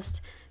and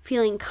just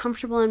feeling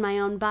comfortable in my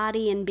own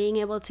body and being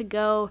able to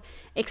go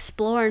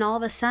explore. And all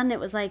of a sudden it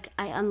was like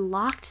I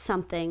unlocked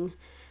something,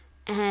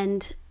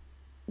 and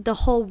the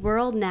whole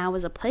world now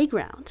was a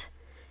playground.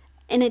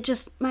 And it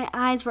just, my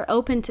eyes were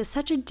open to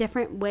such a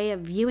different way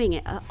of viewing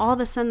it. All of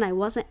a sudden I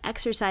wasn't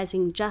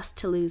exercising just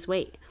to lose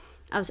weight.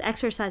 I was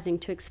exercising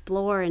to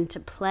explore and to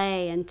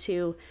play and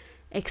to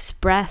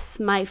express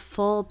my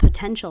full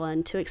potential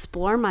and to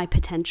explore my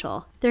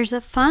potential. There's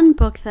a fun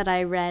book that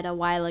I read a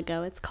while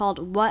ago. It's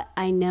called What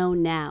I Know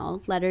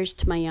Now, Letters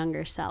to My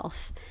Younger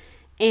Self.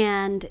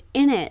 And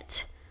in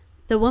it,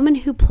 the woman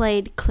who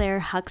played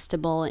Claire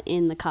Huxtable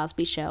in The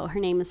Cosby Show, her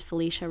name is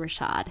Felicia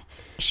Rashad.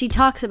 She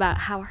talks about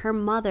how her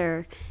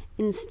mother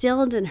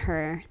instilled in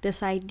her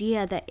this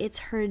idea that it's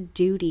her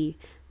duty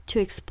to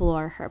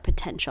explore her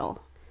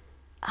potential.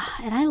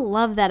 And I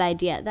love that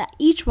idea that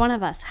each one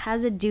of us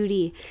has a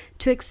duty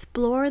to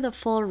explore the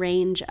full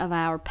range of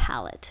our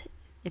palette,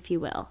 if you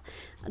will,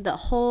 the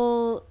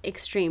whole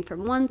extreme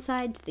from one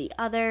side to the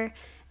other,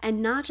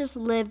 and not just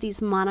live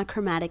these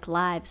monochromatic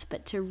lives,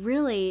 but to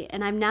really,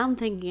 and I'm now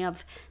thinking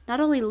of not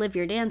only live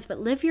your dance, but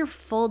live your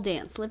full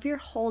dance, live your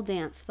whole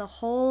dance, the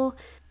whole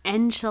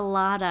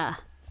enchilada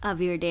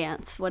of your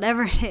dance,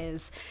 whatever it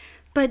is.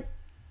 But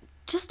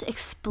just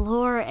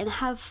explore and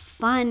have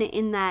fun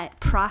in that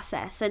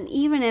process. And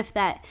even if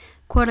that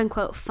quote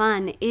unquote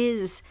fun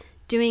is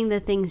doing the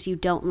things you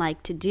don't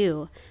like to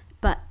do,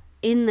 but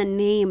in the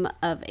name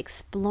of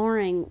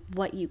exploring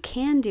what you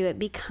can do, it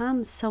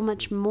becomes so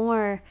much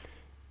more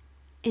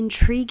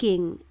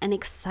intriguing and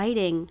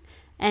exciting.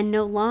 And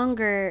no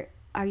longer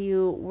are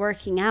you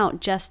working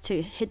out just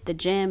to hit the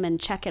gym and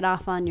check it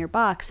off on your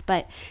box.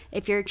 But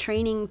if you're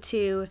training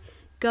to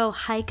go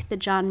hike the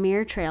John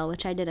Muir Trail,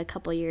 which I did a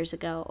couple years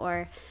ago,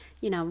 or,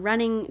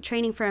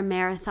 training for a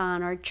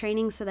marathon, or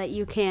training so that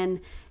you can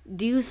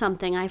do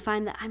something, I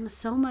find that I'm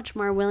so much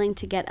more willing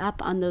to get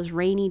up on those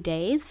rainy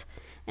days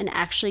and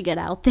actually get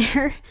out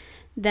there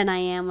than I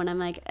am when I'm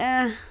like,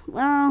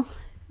 well,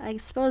 I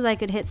suppose I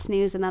could hit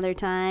snooze another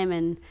time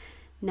and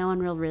no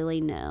one will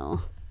really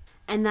know.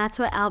 And that's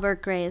what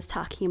Albert Gray is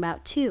talking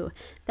about too,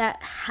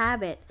 that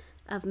habit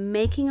of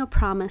making a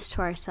promise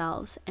to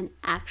ourselves and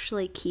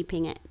actually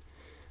keeping it.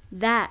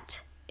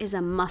 That is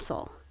a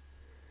muscle.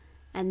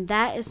 And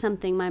that is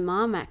something my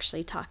mom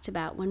actually talked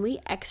about. When we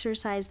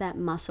exercise that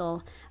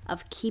muscle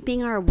of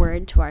keeping our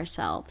word to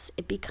ourselves,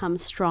 it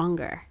becomes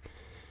stronger.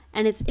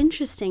 And it's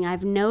interesting,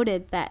 I've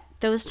noted that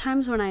those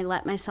times when I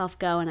let myself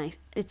go, and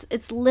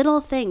it's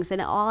little things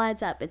and it all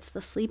adds up. It's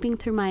the sleeping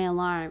through my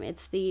alarm.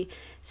 It's the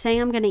saying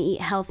I'm going to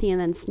eat healthy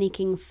and then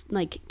sneaking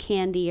like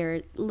candy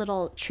or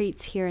little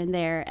treats here and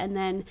there. And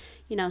then,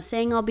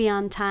 saying I'll be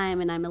on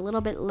time and I'm a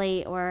little bit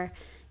late, or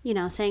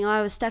saying,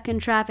 I was stuck in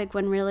traffic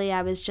when really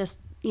I was just,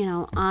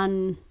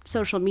 on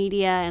social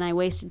media and I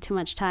wasted too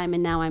much time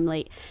and now I'm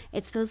late.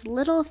 It's those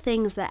little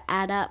things that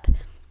add up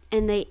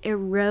and they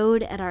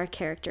erode at our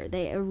character.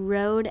 They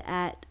erode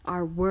at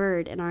our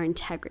word and our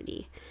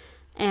integrity.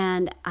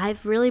 And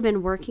I've really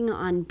been working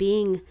on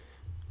being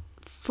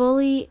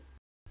fully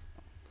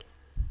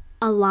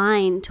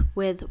aligned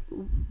with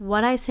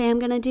what I say I'm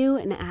going to do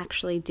and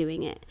actually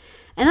doing it.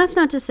 And that's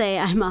not to say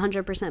I'm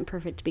 100%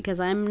 perfect, because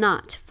I'm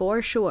not,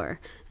 for sure.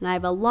 And I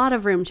have a lot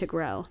of room to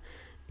grow.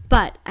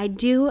 But I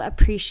do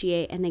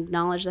appreciate and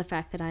acknowledge the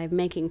fact that I'm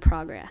making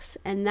progress.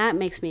 And that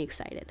makes me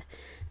excited.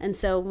 And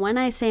so when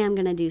I say I'm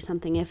going to do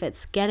something, if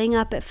it's getting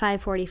up at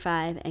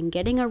 5:45 and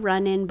getting a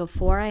run in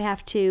before I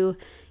have to,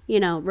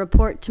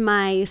 report to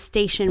my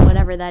station,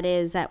 whatever that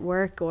is at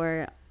work,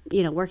 or,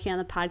 working on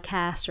the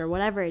podcast or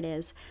whatever it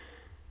is,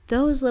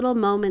 those little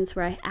moments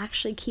where I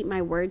actually keep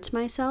my word to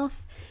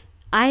myself,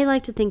 I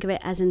like to think of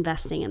it as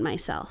investing in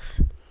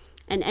myself.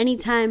 And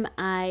anytime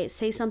I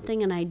say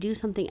something and I do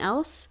something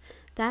else,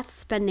 that's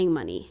spending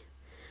money.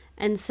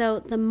 And so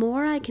the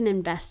more I can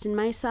invest in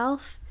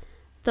myself,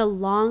 the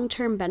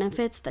long-term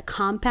benefits, the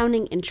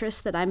compounding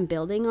interest that I'm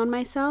building on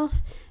myself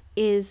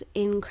is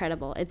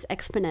incredible. It's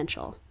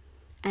exponential.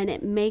 And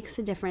it makes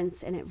a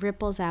difference, and it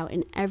ripples out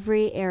in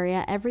every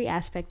area, every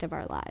aspect of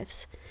our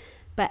lives.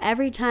 But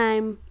every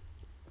time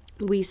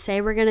we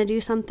say we're going to do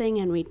something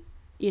and we,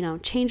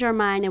 change our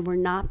mind and we're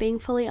not being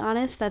fully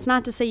honest, that's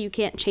not to say you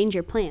can't change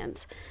your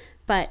plans,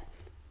 but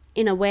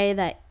in a way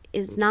that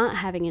is not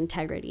having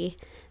integrity,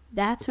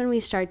 that's when we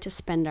start to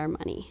spend our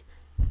money.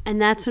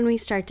 And that's when we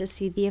start to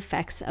see the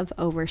effects of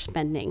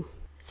overspending.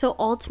 So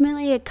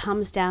ultimately, it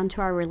comes down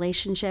to our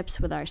relationships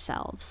with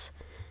ourselves.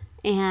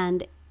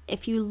 And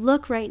if you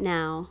look right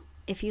now,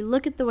 if you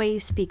look at the way you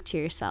speak to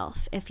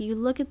yourself, if you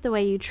look at the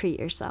way you treat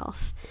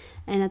yourself,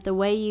 and at the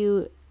way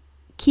you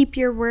keep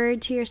your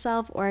word to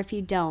yourself, or if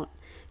you don't,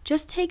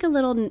 just take a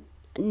little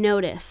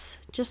notice.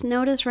 Just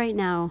notice right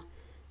now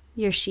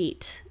your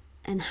sheet.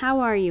 And how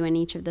are you in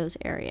each of those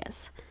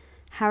areas?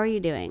 How are you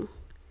doing?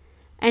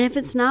 And if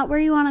it's not where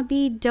you want to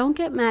be, don't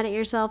get mad at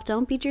yourself.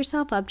 Don't beat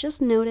yourself up.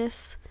 Just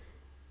notice.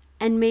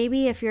 And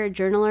maybe if you're a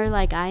journaler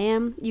like I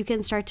am, you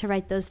can start to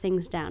write those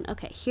things down.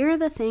 Okay, here are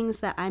the things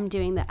that I'm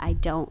doing that I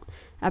don't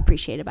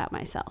appreciate about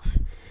myself.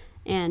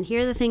 And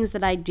here are the things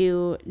that I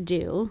do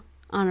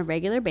on a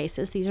regular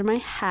basis. These are my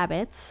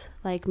habits,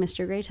 like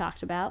Mr. Gray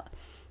talked about.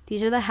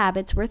 These are the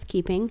habits worth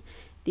keeping.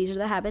 These are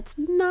the habits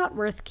not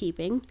worth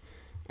keeping.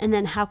 And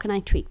then how can I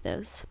tweak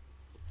those?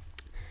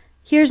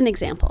 Here's an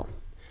example.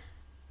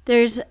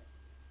 There's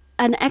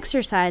an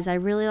exercise I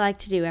really like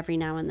to do every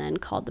now and then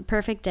called the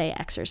Perfect Day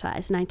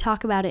exercise, and I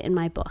talk about it in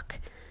my book.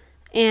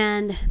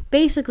 And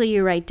basically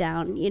you write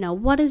down,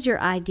 what is your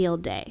ideal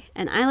day?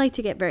 And I like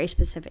to get very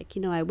specific.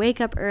 I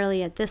wake up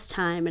early at this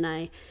time and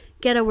I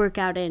get a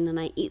workout in and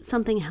I eat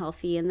something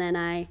healthy, and then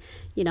I,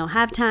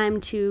 have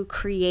time to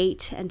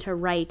create and to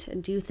write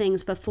and do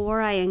things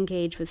before I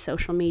engage with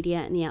social media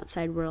and the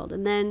outside world.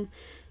 And then,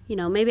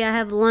 maybe I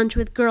have lunch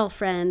with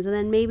girlfriends, and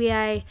then maybe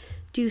I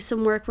do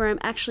some work where I'm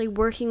actually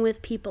working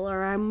with people,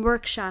 or I'm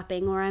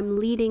workshopping, or I'm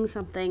leading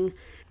something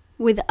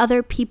with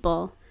other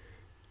people.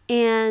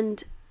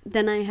 And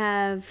then I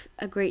have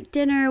a great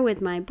dinner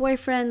with my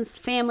boyfriend's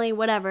family,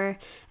 whatever,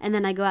 and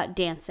then I go out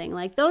dancing.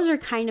 Like, those are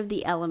kind of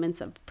the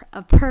elements of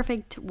a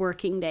perfect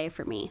working day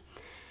for me.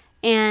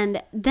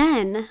 And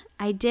then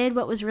I did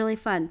what was really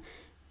fun.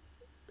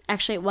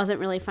 Actually, it wasn't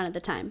really fun at the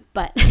time,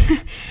 but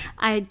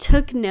I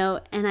took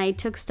note and I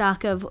took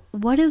stock of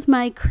what is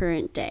my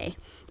current day,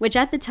 which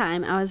at the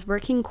time I was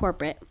working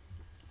corporate.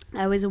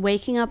 I was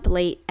waking up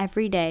late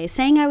every day,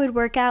 saying I would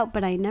work out,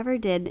 but I never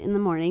did in the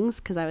mornings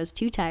because I was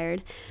too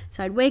tired.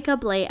 So I'd wake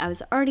up late. I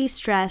was already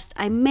stressed.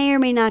 I may or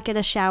may not get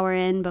a shower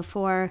in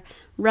before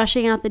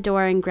rushing out the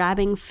door and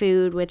grabbing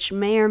food, which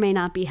may or may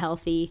not be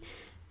healthy,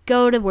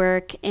 go to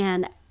work,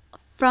 and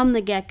from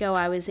the get-go,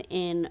 I was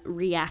in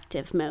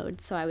reactive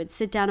mode. So I would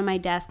sit down at my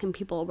desk and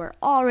people were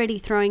already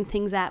throwing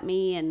things at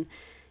me, and,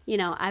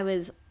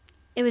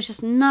 it was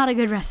just not a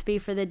good recipe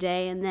for the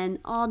day. And then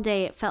all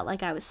day it felt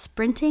like I was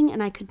sprinting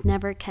and I could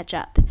never catch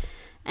up.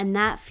 And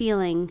that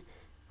feeling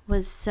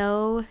was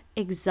so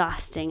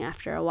exhausting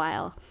after a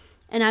while.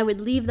 And I would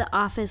leave the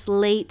office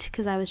late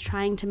because I was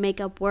trying to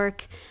make up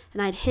work,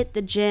 and I'd hit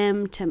the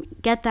gym to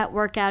get that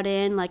workout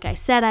in like I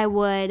said I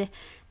would.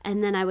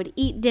 And then I would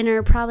eat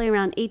dinner probably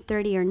around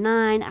 8:30 or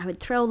 9. I would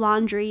throw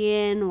laundry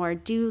in, or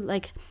do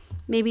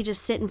maybe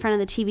just sit in front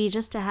of the TV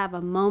just to have a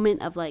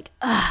moment of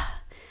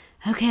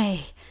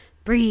okay,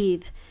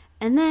 breathe.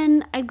 And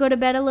then I'd go to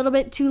bed a little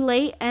bit too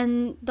late,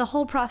 and the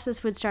whole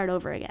process would start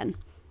over again.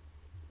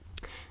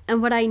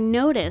 And what I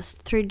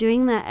noticed through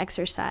doing that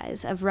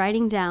exercise of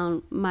writing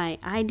down my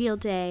ideal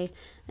day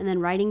and then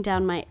writing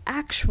down my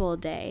actual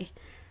day,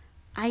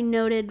 I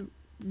noted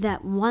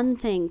that one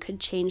thing could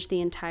change the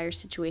entire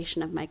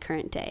situation of my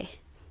current day,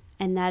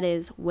 and that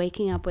is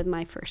waking up with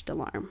my first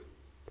alarm.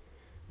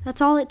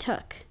 That's all it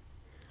took.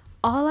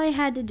 All I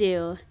had to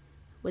do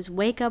was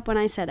wake up when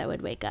I said I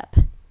would wake up,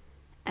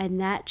 and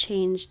that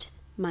changed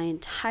my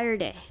entire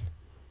day.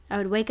 I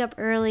would wake up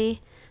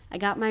early, I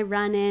got my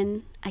run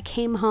in, I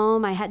came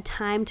home, I had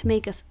time to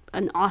make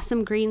an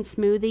awesome green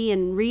smoothie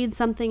and read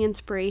something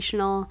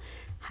inspirational,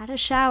 had a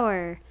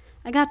shower.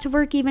 I got to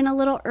work even a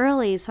little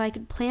early so I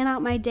could plan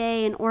out my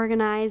day and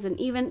organize, and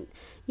even,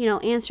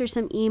 answer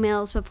some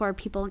emails before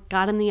people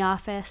got in the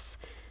office.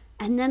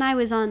 And then I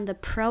was on the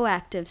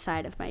proactive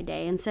side of my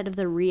day instead of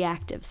the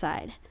reactive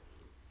side.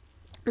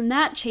 And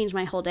that changed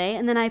my whole day.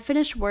 And then I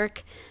finished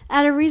work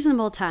at a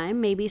reasonable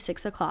time, maybe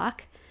 6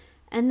 o'clock.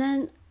 And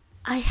then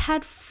I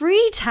had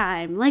free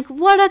time. Like,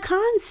 what a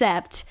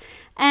concept.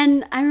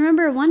 And I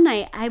remember one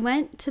night I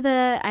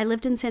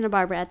lived in Santa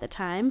Barbara at the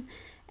time,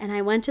 and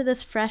I went to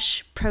this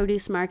fresh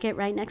produce market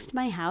right next to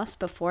my house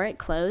before it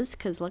closed,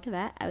 because look at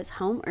that, I was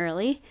home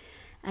early.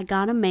 I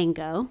got a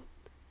mango,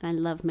 and I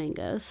love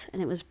mangoes,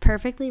 and it was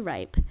perfectly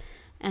ripe.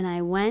 And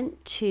I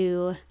went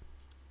to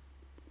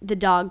the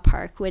dog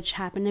park, which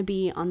happened to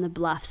be on the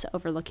bluffs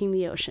overlooking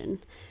the ocean.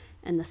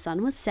 And the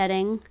sun was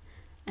setting,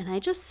 and I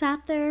just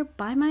sat there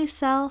by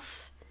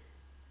myself,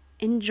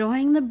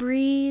 enjoying the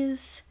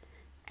breeze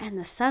and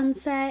the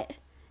sunset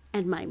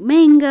and my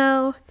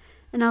mango.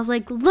 And I was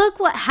like, look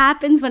what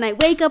happens when I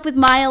wake up with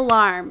my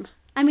alarm.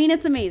 I mean,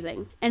 it's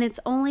amazing. And it's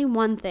only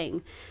one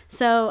thing.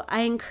 So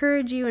I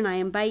encourage you and I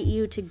invite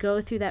you to go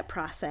through that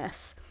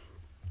process.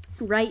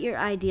 Write your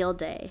ideal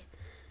day.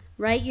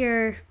 Write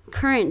your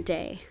current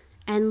day.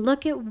 And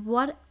look at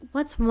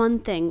what's one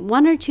thing,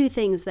 one or two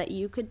things that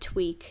you could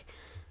tweak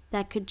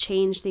that could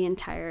change the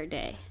entire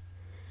day.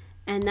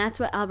 And that's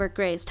what Albert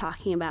Gray is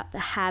talking about. The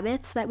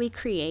habits that we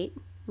create,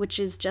 which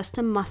is just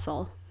a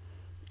muscle.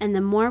 And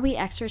the more we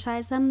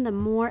exercise them, the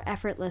more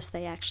effortless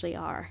they actually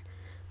are.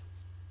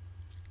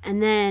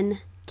 And then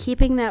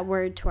keeping that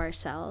word to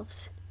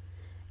ourselves.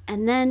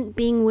 And then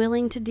being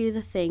willing to do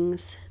the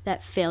things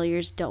that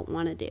failures don't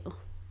want to do,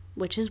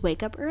 which is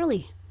wake up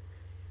early,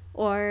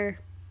 or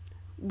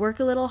work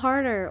a little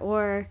harder,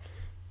 or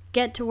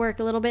get to work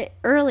a little bit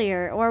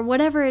earlier, or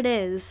whatever it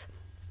is.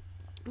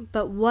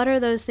 But what are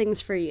those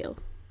things for you?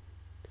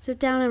 Sit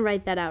down and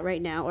write that out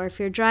right now. Or if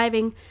you're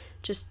driving,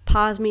 just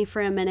pause me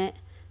for a minute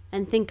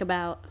and think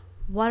about,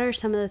 what are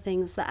some of the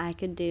things that I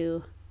could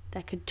do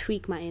that could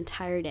tweak my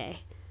entire day?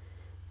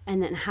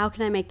 And then how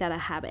can I make that a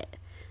habit?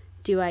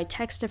 Do I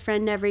text a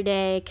friend every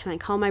day? Can I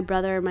call my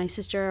brother or my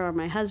sister or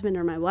my husband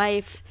or my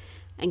wife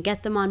and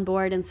get them on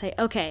board and say,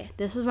 okay,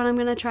 this is what I'm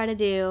going to try to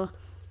do.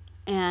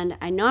 And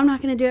I know I'm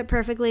not going to do it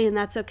perfectly, and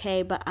that's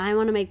okay, but I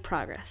want to make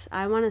progress.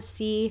 I want to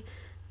see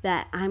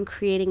that I'm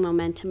creating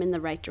momentum in the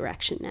right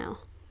direction now.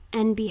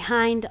 And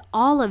behind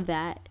all of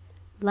that,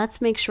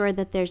 let's make sure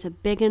that there's a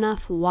big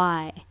enough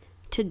why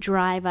to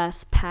drive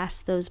us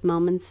past those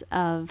moments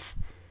of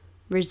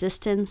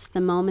resistance,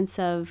 the moments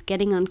of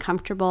getting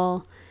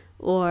uncomfortable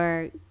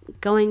or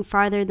going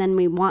farther than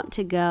we want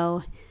to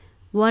go.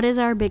 What is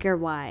our bigger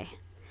why?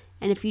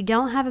 And if you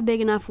don't have a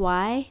big enough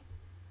why,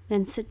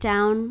 then sit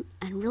down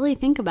and really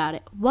think about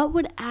it. What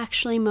would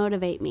actually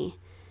motivate me?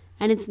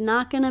 And it's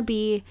not going to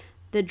be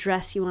the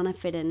dress you want to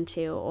fit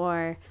into,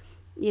 or,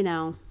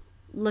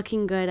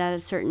 looking good at a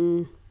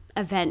certain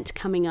event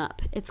coming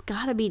up. It's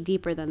got to be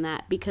deeper than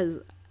that, because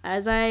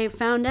as I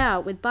found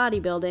out with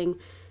bodybuilding,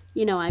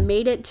 I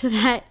made it to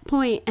that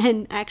point.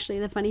 And actually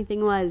the funny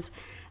thing was,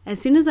 as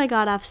soon as I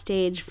got off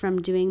stage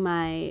from doing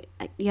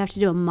you have to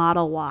do a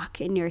model walk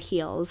in your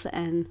heels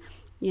and,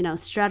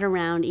 strut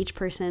around each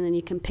person, and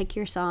you can pick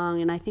your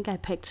song. And I think I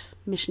picked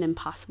Mission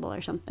Impossible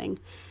or something.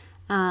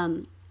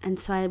 And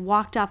so I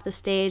walked off the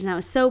stage and I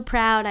was so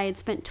proud. I had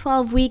spent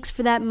 12 weeks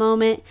for that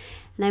moment.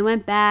 And I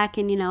went back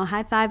and,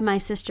 high-fived my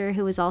sister,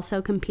 who was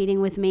also competing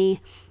with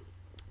me,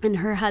 and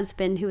her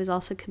husband, who was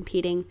also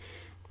competing.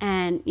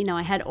 And,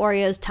 I had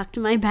Oreos tucked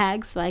in my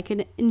bag so I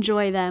could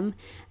enjoy them.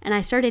 And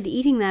I started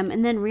eating them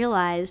and then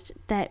realized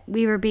that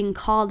we were being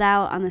called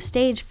out on the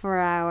stage for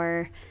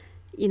our,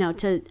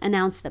 to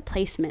announce the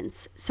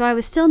placements. So I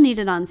was still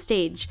needed on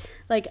stage.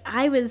 Like,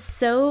 I was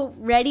so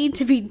ready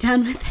to be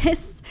done with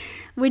this,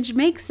 which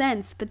makes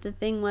sense. But the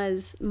thing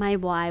was, my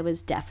why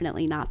was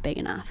definitely not big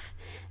enough.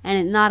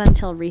 And not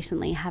until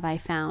recently have I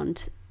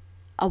found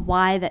a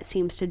why that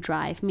seems to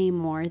drive me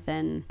more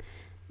than,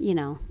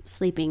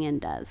 sleeping in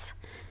does.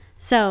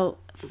 So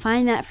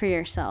find that for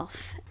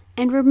yourself.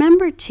 And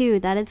remember, too,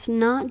 that it's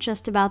not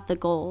just about the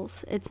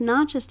goals. It's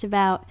not just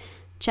about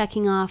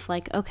checking off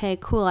like, okay,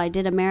 cool, I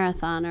did a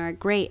marathon, or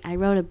great, I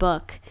wrote a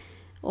book,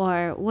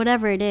 or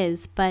whatever it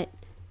is. But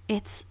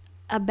it's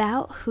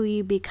about who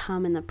you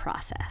become in the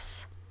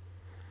process.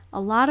 A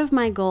lot of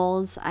my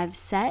goals I've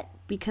set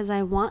because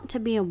I want to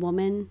be a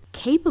woman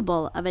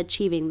capable of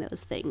achieving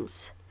those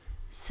things.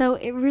 So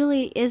it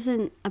really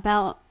isn't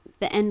about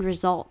the end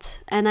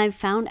result. And I've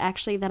found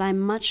actually that I'm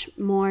much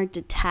more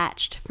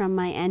detached from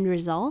my end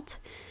result,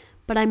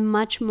 but I'm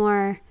much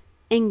more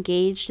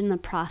engaged in the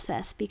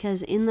process,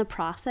 because in the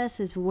process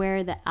is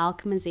where the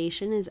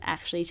alchemization is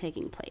actually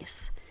taking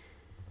place.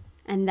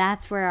 And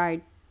that's where our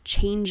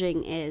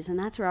changing is, and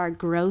that's where our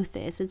growth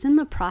is. It's in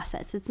the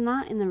process. It's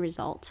not in the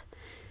result.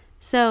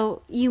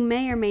 So you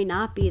may or may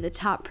not be the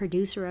top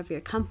producer of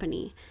your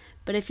company,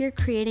 but if you're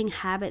creating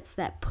habits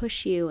that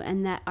push you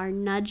and that are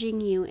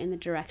nudging you in the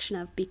direction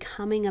of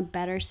becoming a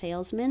better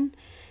salesman,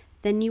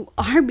 then you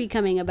are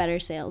becoming a better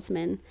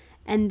salesman.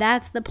 And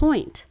that's the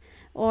point,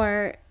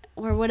 or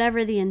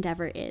whatever the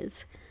endeavor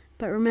is.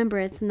 But remember,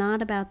 it's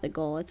not about the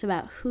goal. It's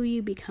about who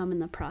you become in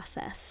the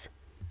process.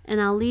 And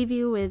I'll leave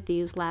you with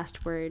these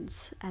last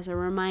words as a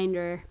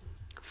reminder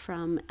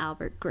from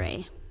Albert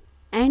Gray.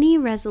 Any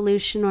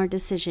resolution or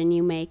decision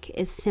you make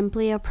is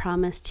simply a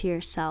promise to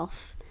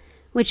yourself,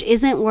 which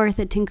isn't worth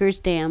a tinker's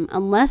dam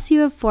unless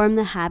you have formed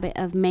the habit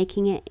of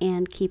making it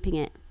and keeping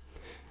it.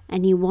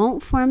 And you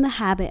won't form the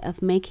habit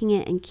of making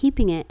it and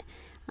keeping it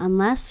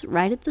unless,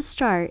 right at the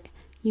start,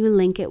 you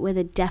link it with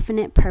a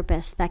definite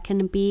purpose that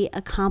can be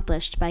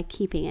accomplished by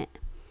keeping it.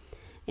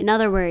 In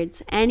other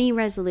words, any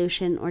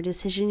resolution or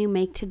decision you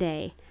make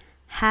today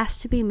has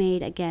to be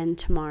made again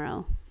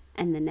tomorrow,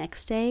 and the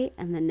next day,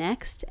 and the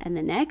next, and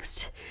the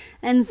next,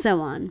 and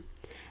so on.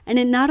 And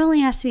it not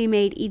only has to be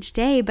made each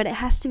day, but it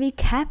has to be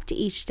kept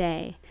each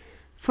day.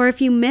 For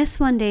if you miss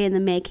one day in the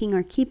making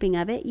or keeping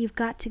of it, you've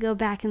got to go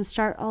back and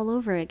start all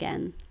over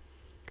again.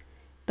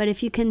 But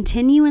if you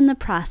continue in the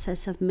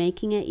process of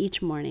making it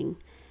each morning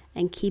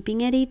and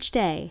keeping it each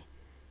day,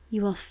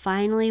 you will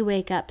finally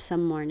wake up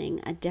some morning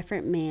a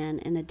different man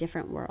in a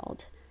different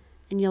world.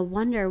 And you'll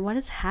wonder what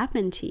has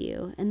happened to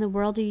you in the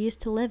world you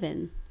used to live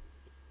in.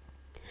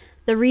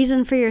 The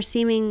reason for your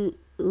seeming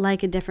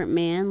like a different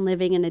man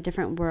living in a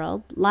different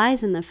world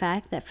lies in the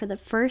fact that for the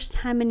first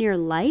time in your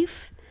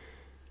life,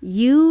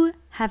 you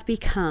have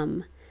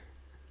become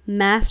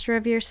master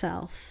of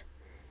yourself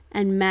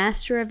and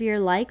master of your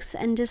likes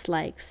and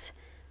dislikes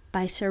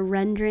by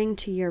surrendering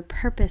to your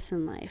purpose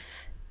in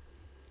life.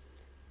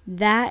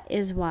 That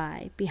is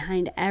why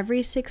behind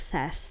every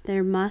success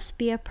there must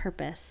be a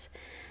purpose,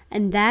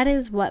 and that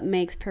is what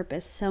makes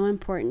purpose so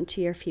important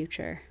to your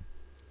future.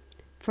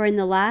 For in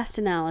the last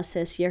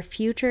analysis, your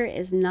future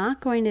is not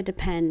going to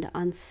depend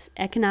on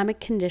economic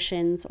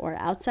conditions or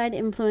outside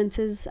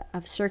influences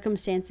of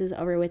circumstances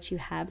over which you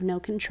have no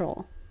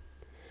control.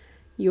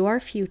 Your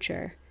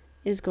future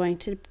is going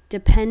to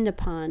depend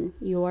upon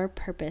your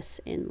purpose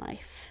in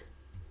life.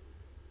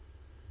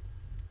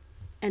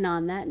 And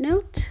on that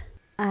note,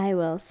 I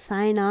will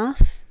sign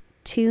off.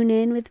 Tune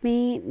in with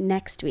me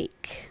next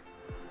week.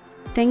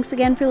 Thanks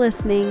again for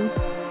listening.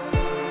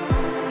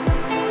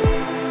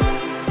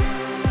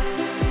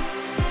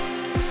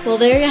 Well,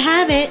 there you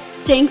have it.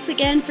 Thanks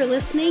again for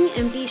listening,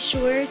 and be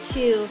sure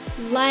to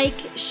like,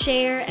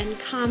 share, and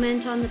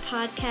comment on the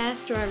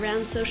podcast or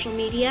around social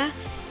media.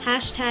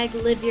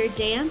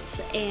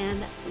 #LiveYourDance,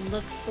 and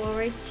look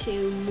forward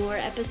to more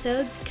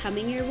episodes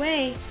coming your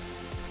way.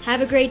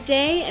 Have a great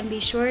day, and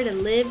be sure to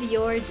live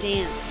your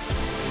dance.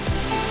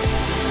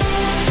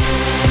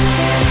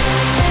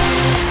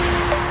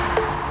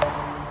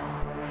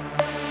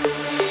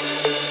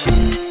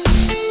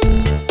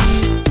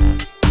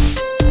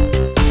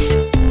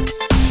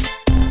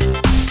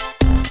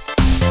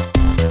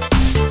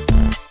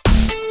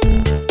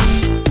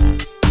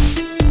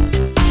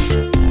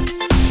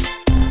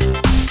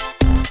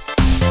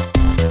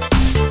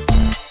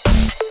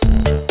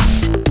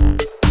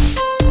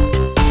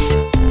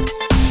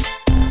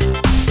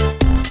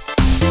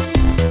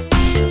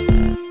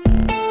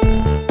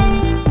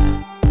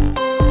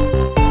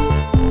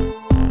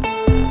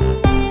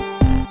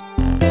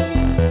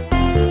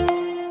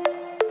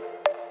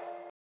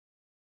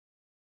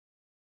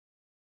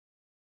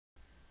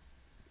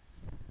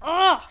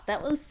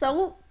 That was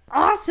so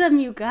awesome,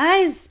 you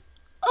guys.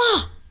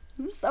 Oh,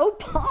 I'm so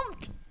pumped.